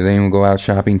shopping? Did anyone go out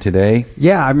shopping today?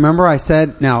 Yeah, I remember I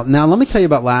said, now let me tell you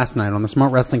about last night on the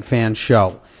Smart Wrestling Fan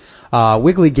show.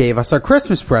 Wiggly gave us our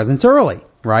Christmas presents early.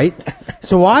 right?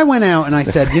 So I went out and I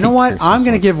said, you know what? I'm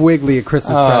going to give Wiggly a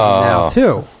Christmas present now,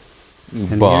 too.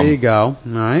 And bum. here you go.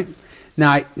 All right.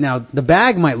 Now, the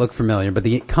bag might look familiar, but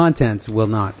the contents will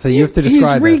not. So you have to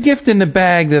describe He's this. regifting the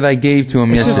bag that I gave to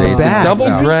him It's just yesterday. a bag, It's a double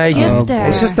though. dragon. Gifter.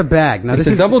 It's just a bag. Now, It's this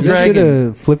a is double You should dragon.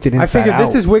 have flipped it inside I figured this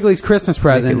out. is Wiggly's Christmas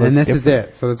present, look and this is different.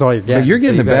 it. So that's all you're getting. But you're So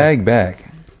getting you the better- bag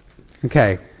back.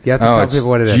 Okay. You have to tell it's people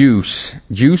what it is.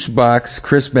 Juice box,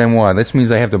 Chris Benoit. This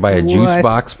means I have to buy a juice What?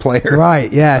 box player.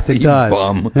 Right. Yes, it You does.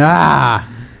 bum. Ah.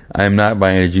 I am not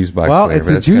buying a juice box Well, player. it's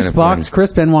but a that's juice kinda box funny.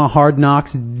 Chris Benoit Hard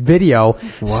Knocks video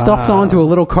stuffed onto a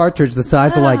little cartridge the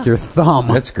size of like your thumb.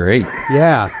 That's great.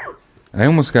 Yeah. I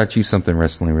almost got you something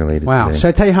wrestling related Wow. today. Should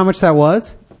I tell you how much that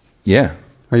was? Yeah.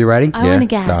 Are you ready? I yeah. want to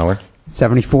guess. $1.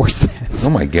 74 cents. Oh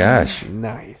my gosh.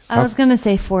 Nice. I was gonna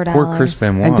say $4. Poor Chris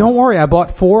Benoit. And don't worry, I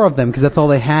bought 4 of them because that's all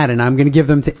they had, and I'm going to give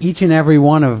them to each and every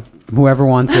one of whoever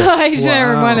wants it. I should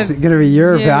never Wow. wanted. It's going to be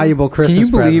your Yeah. valuable Christmas Can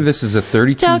you believe present. this is a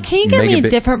 32 Joe, can you give me a megabit?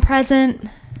 different present?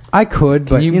 I could,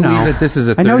 but you you know, believe that this is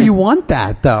a I know 30 you want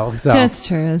that though. So That's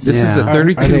true. That's This true. is a Yeah.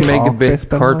 32 Are they all megabit Chris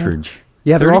Benoit? cartridge.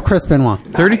 yeah, they're all 30 Chris Benoit.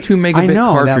 32 megabit I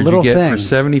know, that cartridge little you get thing. for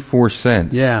 74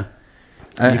 cents. Yeah,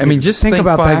 I mean, just think think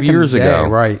about back 5 in the years day, ago.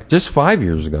 right. Just 5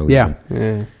 years ago. yeah,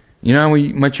 even. Yeah. You know how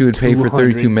much you would pay for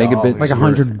 32 megabits? $200. like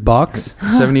 $100.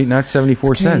 70, not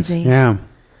 74 cents. Crazy. Yeah,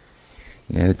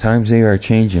 Yeah, the times they are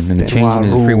changing, and the changing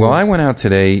is free. Well, I went out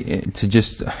today to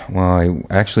just, I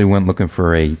actually went looking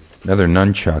for another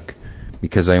nunchuck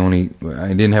because I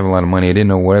didn't have a lot of money. I didn't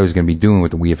know what I was going to be doing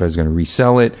with the Wii, if I was going to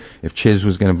resell it, if Chiz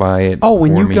was going to buy it. Oh,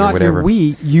 when for you me or got your whatever.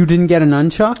 Wii, you didn't get a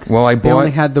nunchuck? Well, I They bought-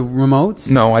 only had the remotes?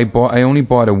 No, I only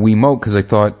bought a Wiimote because I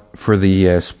thought for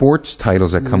the sports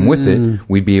titles that come with it,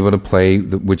 we'd be able to play,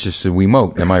 which is the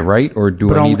Wiimote. Am I right, or do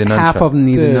But I need only the nunchuck? half of them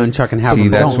need the Dude. nunchuck and half See, of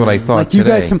them that's don't. what I thought Like you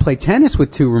guys today. can play tennis with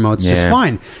 2 remotes just Yeah.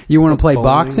 fine. You want to play bowling?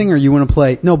 boxing or you want to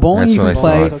play... No, bowling That's you what can I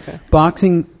play. thought. Okay.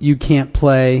 Boxing you can't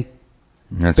play.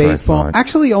 That's what I Baseball. thought.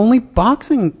 Actually, only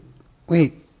boxing...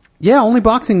 Wait. Yeah, only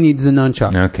boxing needs the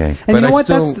nunchuck. Okay. And But you know I what?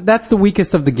 still- That's the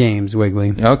weakest of the games,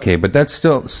 Wiggly. Okay, but that's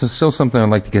still something I'd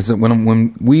like to, because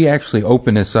when we actually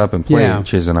open this up and play Yeah. it,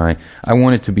 Chiz and I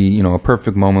want it to be a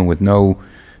perfect moment with no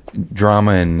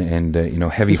drama and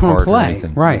heavy Just want heart to or play.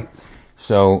 anything. Right.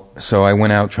 So I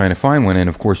went out trying to find one, and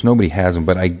of course nobody has them.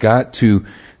 But I got to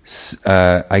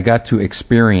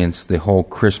experience the whole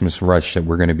Christmas rush that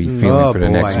we're going to be feeling Oh, for the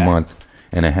boy. next month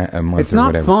and a month. It's or not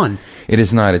whatever. fun. It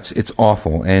is not. It's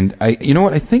awful. And you know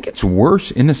what? I think it's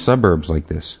worse in the suburbs like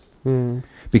this.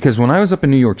 Because when I was up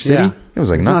in New York City, Yeah. it was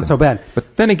like It's nothing. not so bad.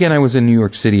 But then again, I was in New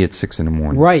York City at 6 a.m.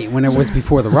 Right, when it was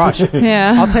before the rush.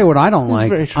 Yeah. I'll tell you what I don't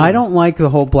very like. true. I don't like the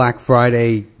whole Black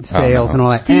Friday sales no. and all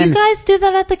that. Do and you guys do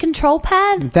that at the control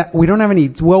pad? that we don't have any.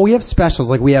 Well, we have specials.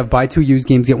 Like we have buy 2 used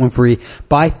games, get 1 free.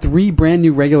 Buy 3 brand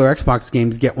new regular Xbox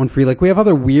games, get 1 free. Like we have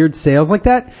other weird sales like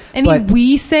that. Any but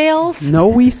Wii sales?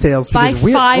 no Wii sales. Buy because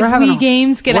we're 5 having Wii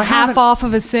games, get we're a half having- off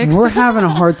of a 6th. We're having a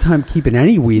hard time keeping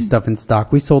any Wii stuff in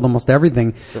stock. We sold almost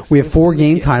everything. We have 4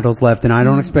 game titles left, and I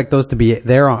don't expect those to be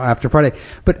there after Friday.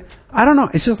 But I don't know.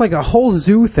 It's just like a whole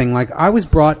zoo thing. Like I was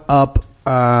brought up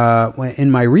in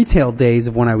my retail days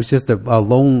of when I was just a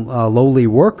lowly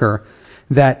worker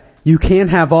that you can't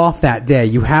have off that day.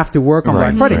 You have to work on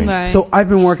Right, Black Friday. right. Right. So I've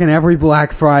been working every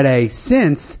Black Friday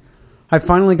since. I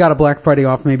finally got a Black Friday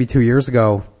off maybe 2 years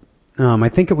ago. I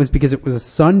think it was because it was a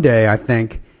Sunday, I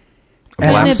think.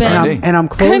 Couldn't have been. And Sunday. I'm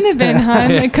close. Couldn't have been, hon.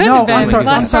 It couldn't No, have been. I'm sorry.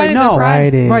 Black I'm sorry. Friday's a No,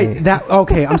 Friday. right. That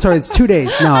okay. I'm sorry. It's 2 days.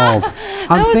 No,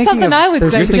 I'm was thinking something of, I would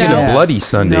there's say, You're thinking Joe. of Bloody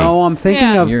Sunday. No, I'm thinking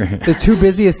Yeah. of You're- the 2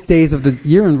 busiest days of the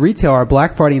year in retail are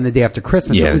Black Friday and the day after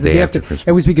Christmas. Yeah, So it was the the day day after after. Christmas.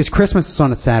 It was because Christmas was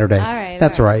on a Saturday. All right,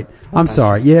 That's all right. I'm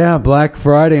sorry. Yeah, Black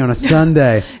Friday on a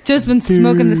Sunday. Just been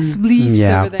smoking the sleeves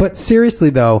Yeah, over there. but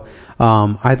seriously though,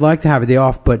 I'd like to have a day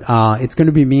off, but it's going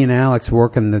to be me and Alex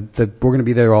working. We're going to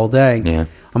be there all day. Yeah.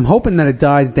 I'm hoping that it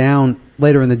dies down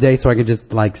later in the day so I could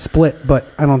just like split, but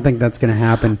I don't think that's going to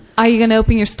happen. Are you going to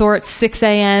open your store at 6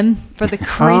 a.m. for the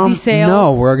crazy sales?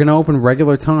 No, we're going to open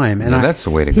regular time. And Yeah, that's the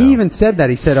way to go. He even said that.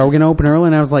 He said, "Are we going to open early?"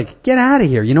 And I was like, "Get out of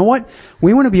here! You know what?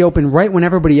 We want to be open right when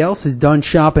everybody else is done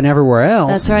shopping everywhere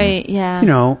else." That's right, yeah. You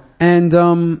know, and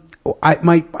I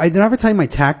did I ever tell you my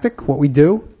tactic? What we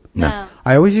do? No.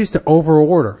 I always used to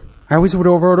overorder. I always would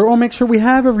overorder. Oh, make sure we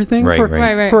have everything Right, for,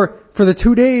 right. Right. for the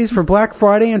 2 days for Black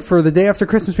Friday and for the day after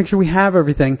Christmas. Make sure we have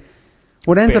everything.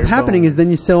 What ends up Bare happening bones. is then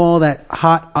you sell all that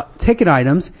hot ticket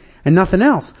items and nothing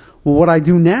else. Well, what I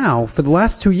do now for the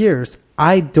last 2 years,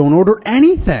 I don't order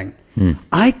anything.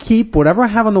 I keep whatever I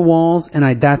have on the walls and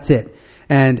that's it.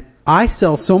 And I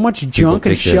sell so much junk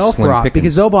and take the shelf slim rot pickings.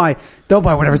 because they'll buy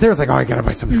whatever's there. It's like, oh, I gotta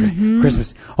buy something for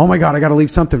Christmas. Oh my God, I gotta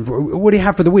leave something. What do you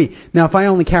have for the Wii? Now, if I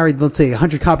only carried, let's say,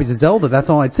 100 copies of Zelda, that's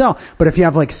all I'd sell. But if you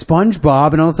have like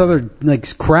SpongeBob and all this other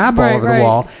like crap all over the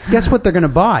wall, guess what they're gonna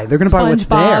buy? They're gonna buy what's SpongeBob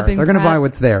there. and They're gonna crap. buy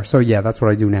what's there. So yeah, that's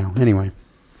what I do now. Anyway.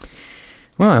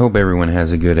 Well, I hope everyone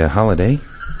has a good holiday,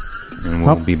 and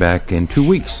we'll be back in 2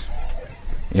 weeks.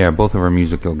 Yeah, both of our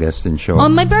musical guests didn't show up.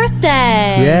 On my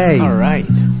birthday. Yay. All right.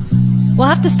 We'll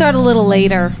have to start a little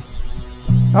later.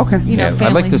 Okay. You know,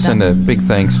 I'd like to send a big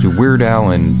thanks to Weird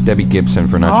Al and Debbie Gibson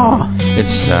for not showing up.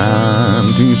 It's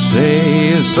time to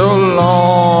say so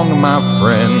long, my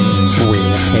friend. We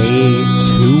hate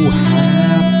to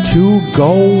have to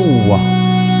go.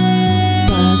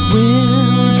 But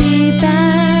we'll be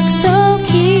back, so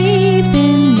keep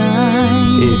in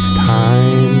mind. It's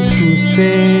time to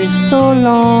say so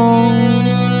long.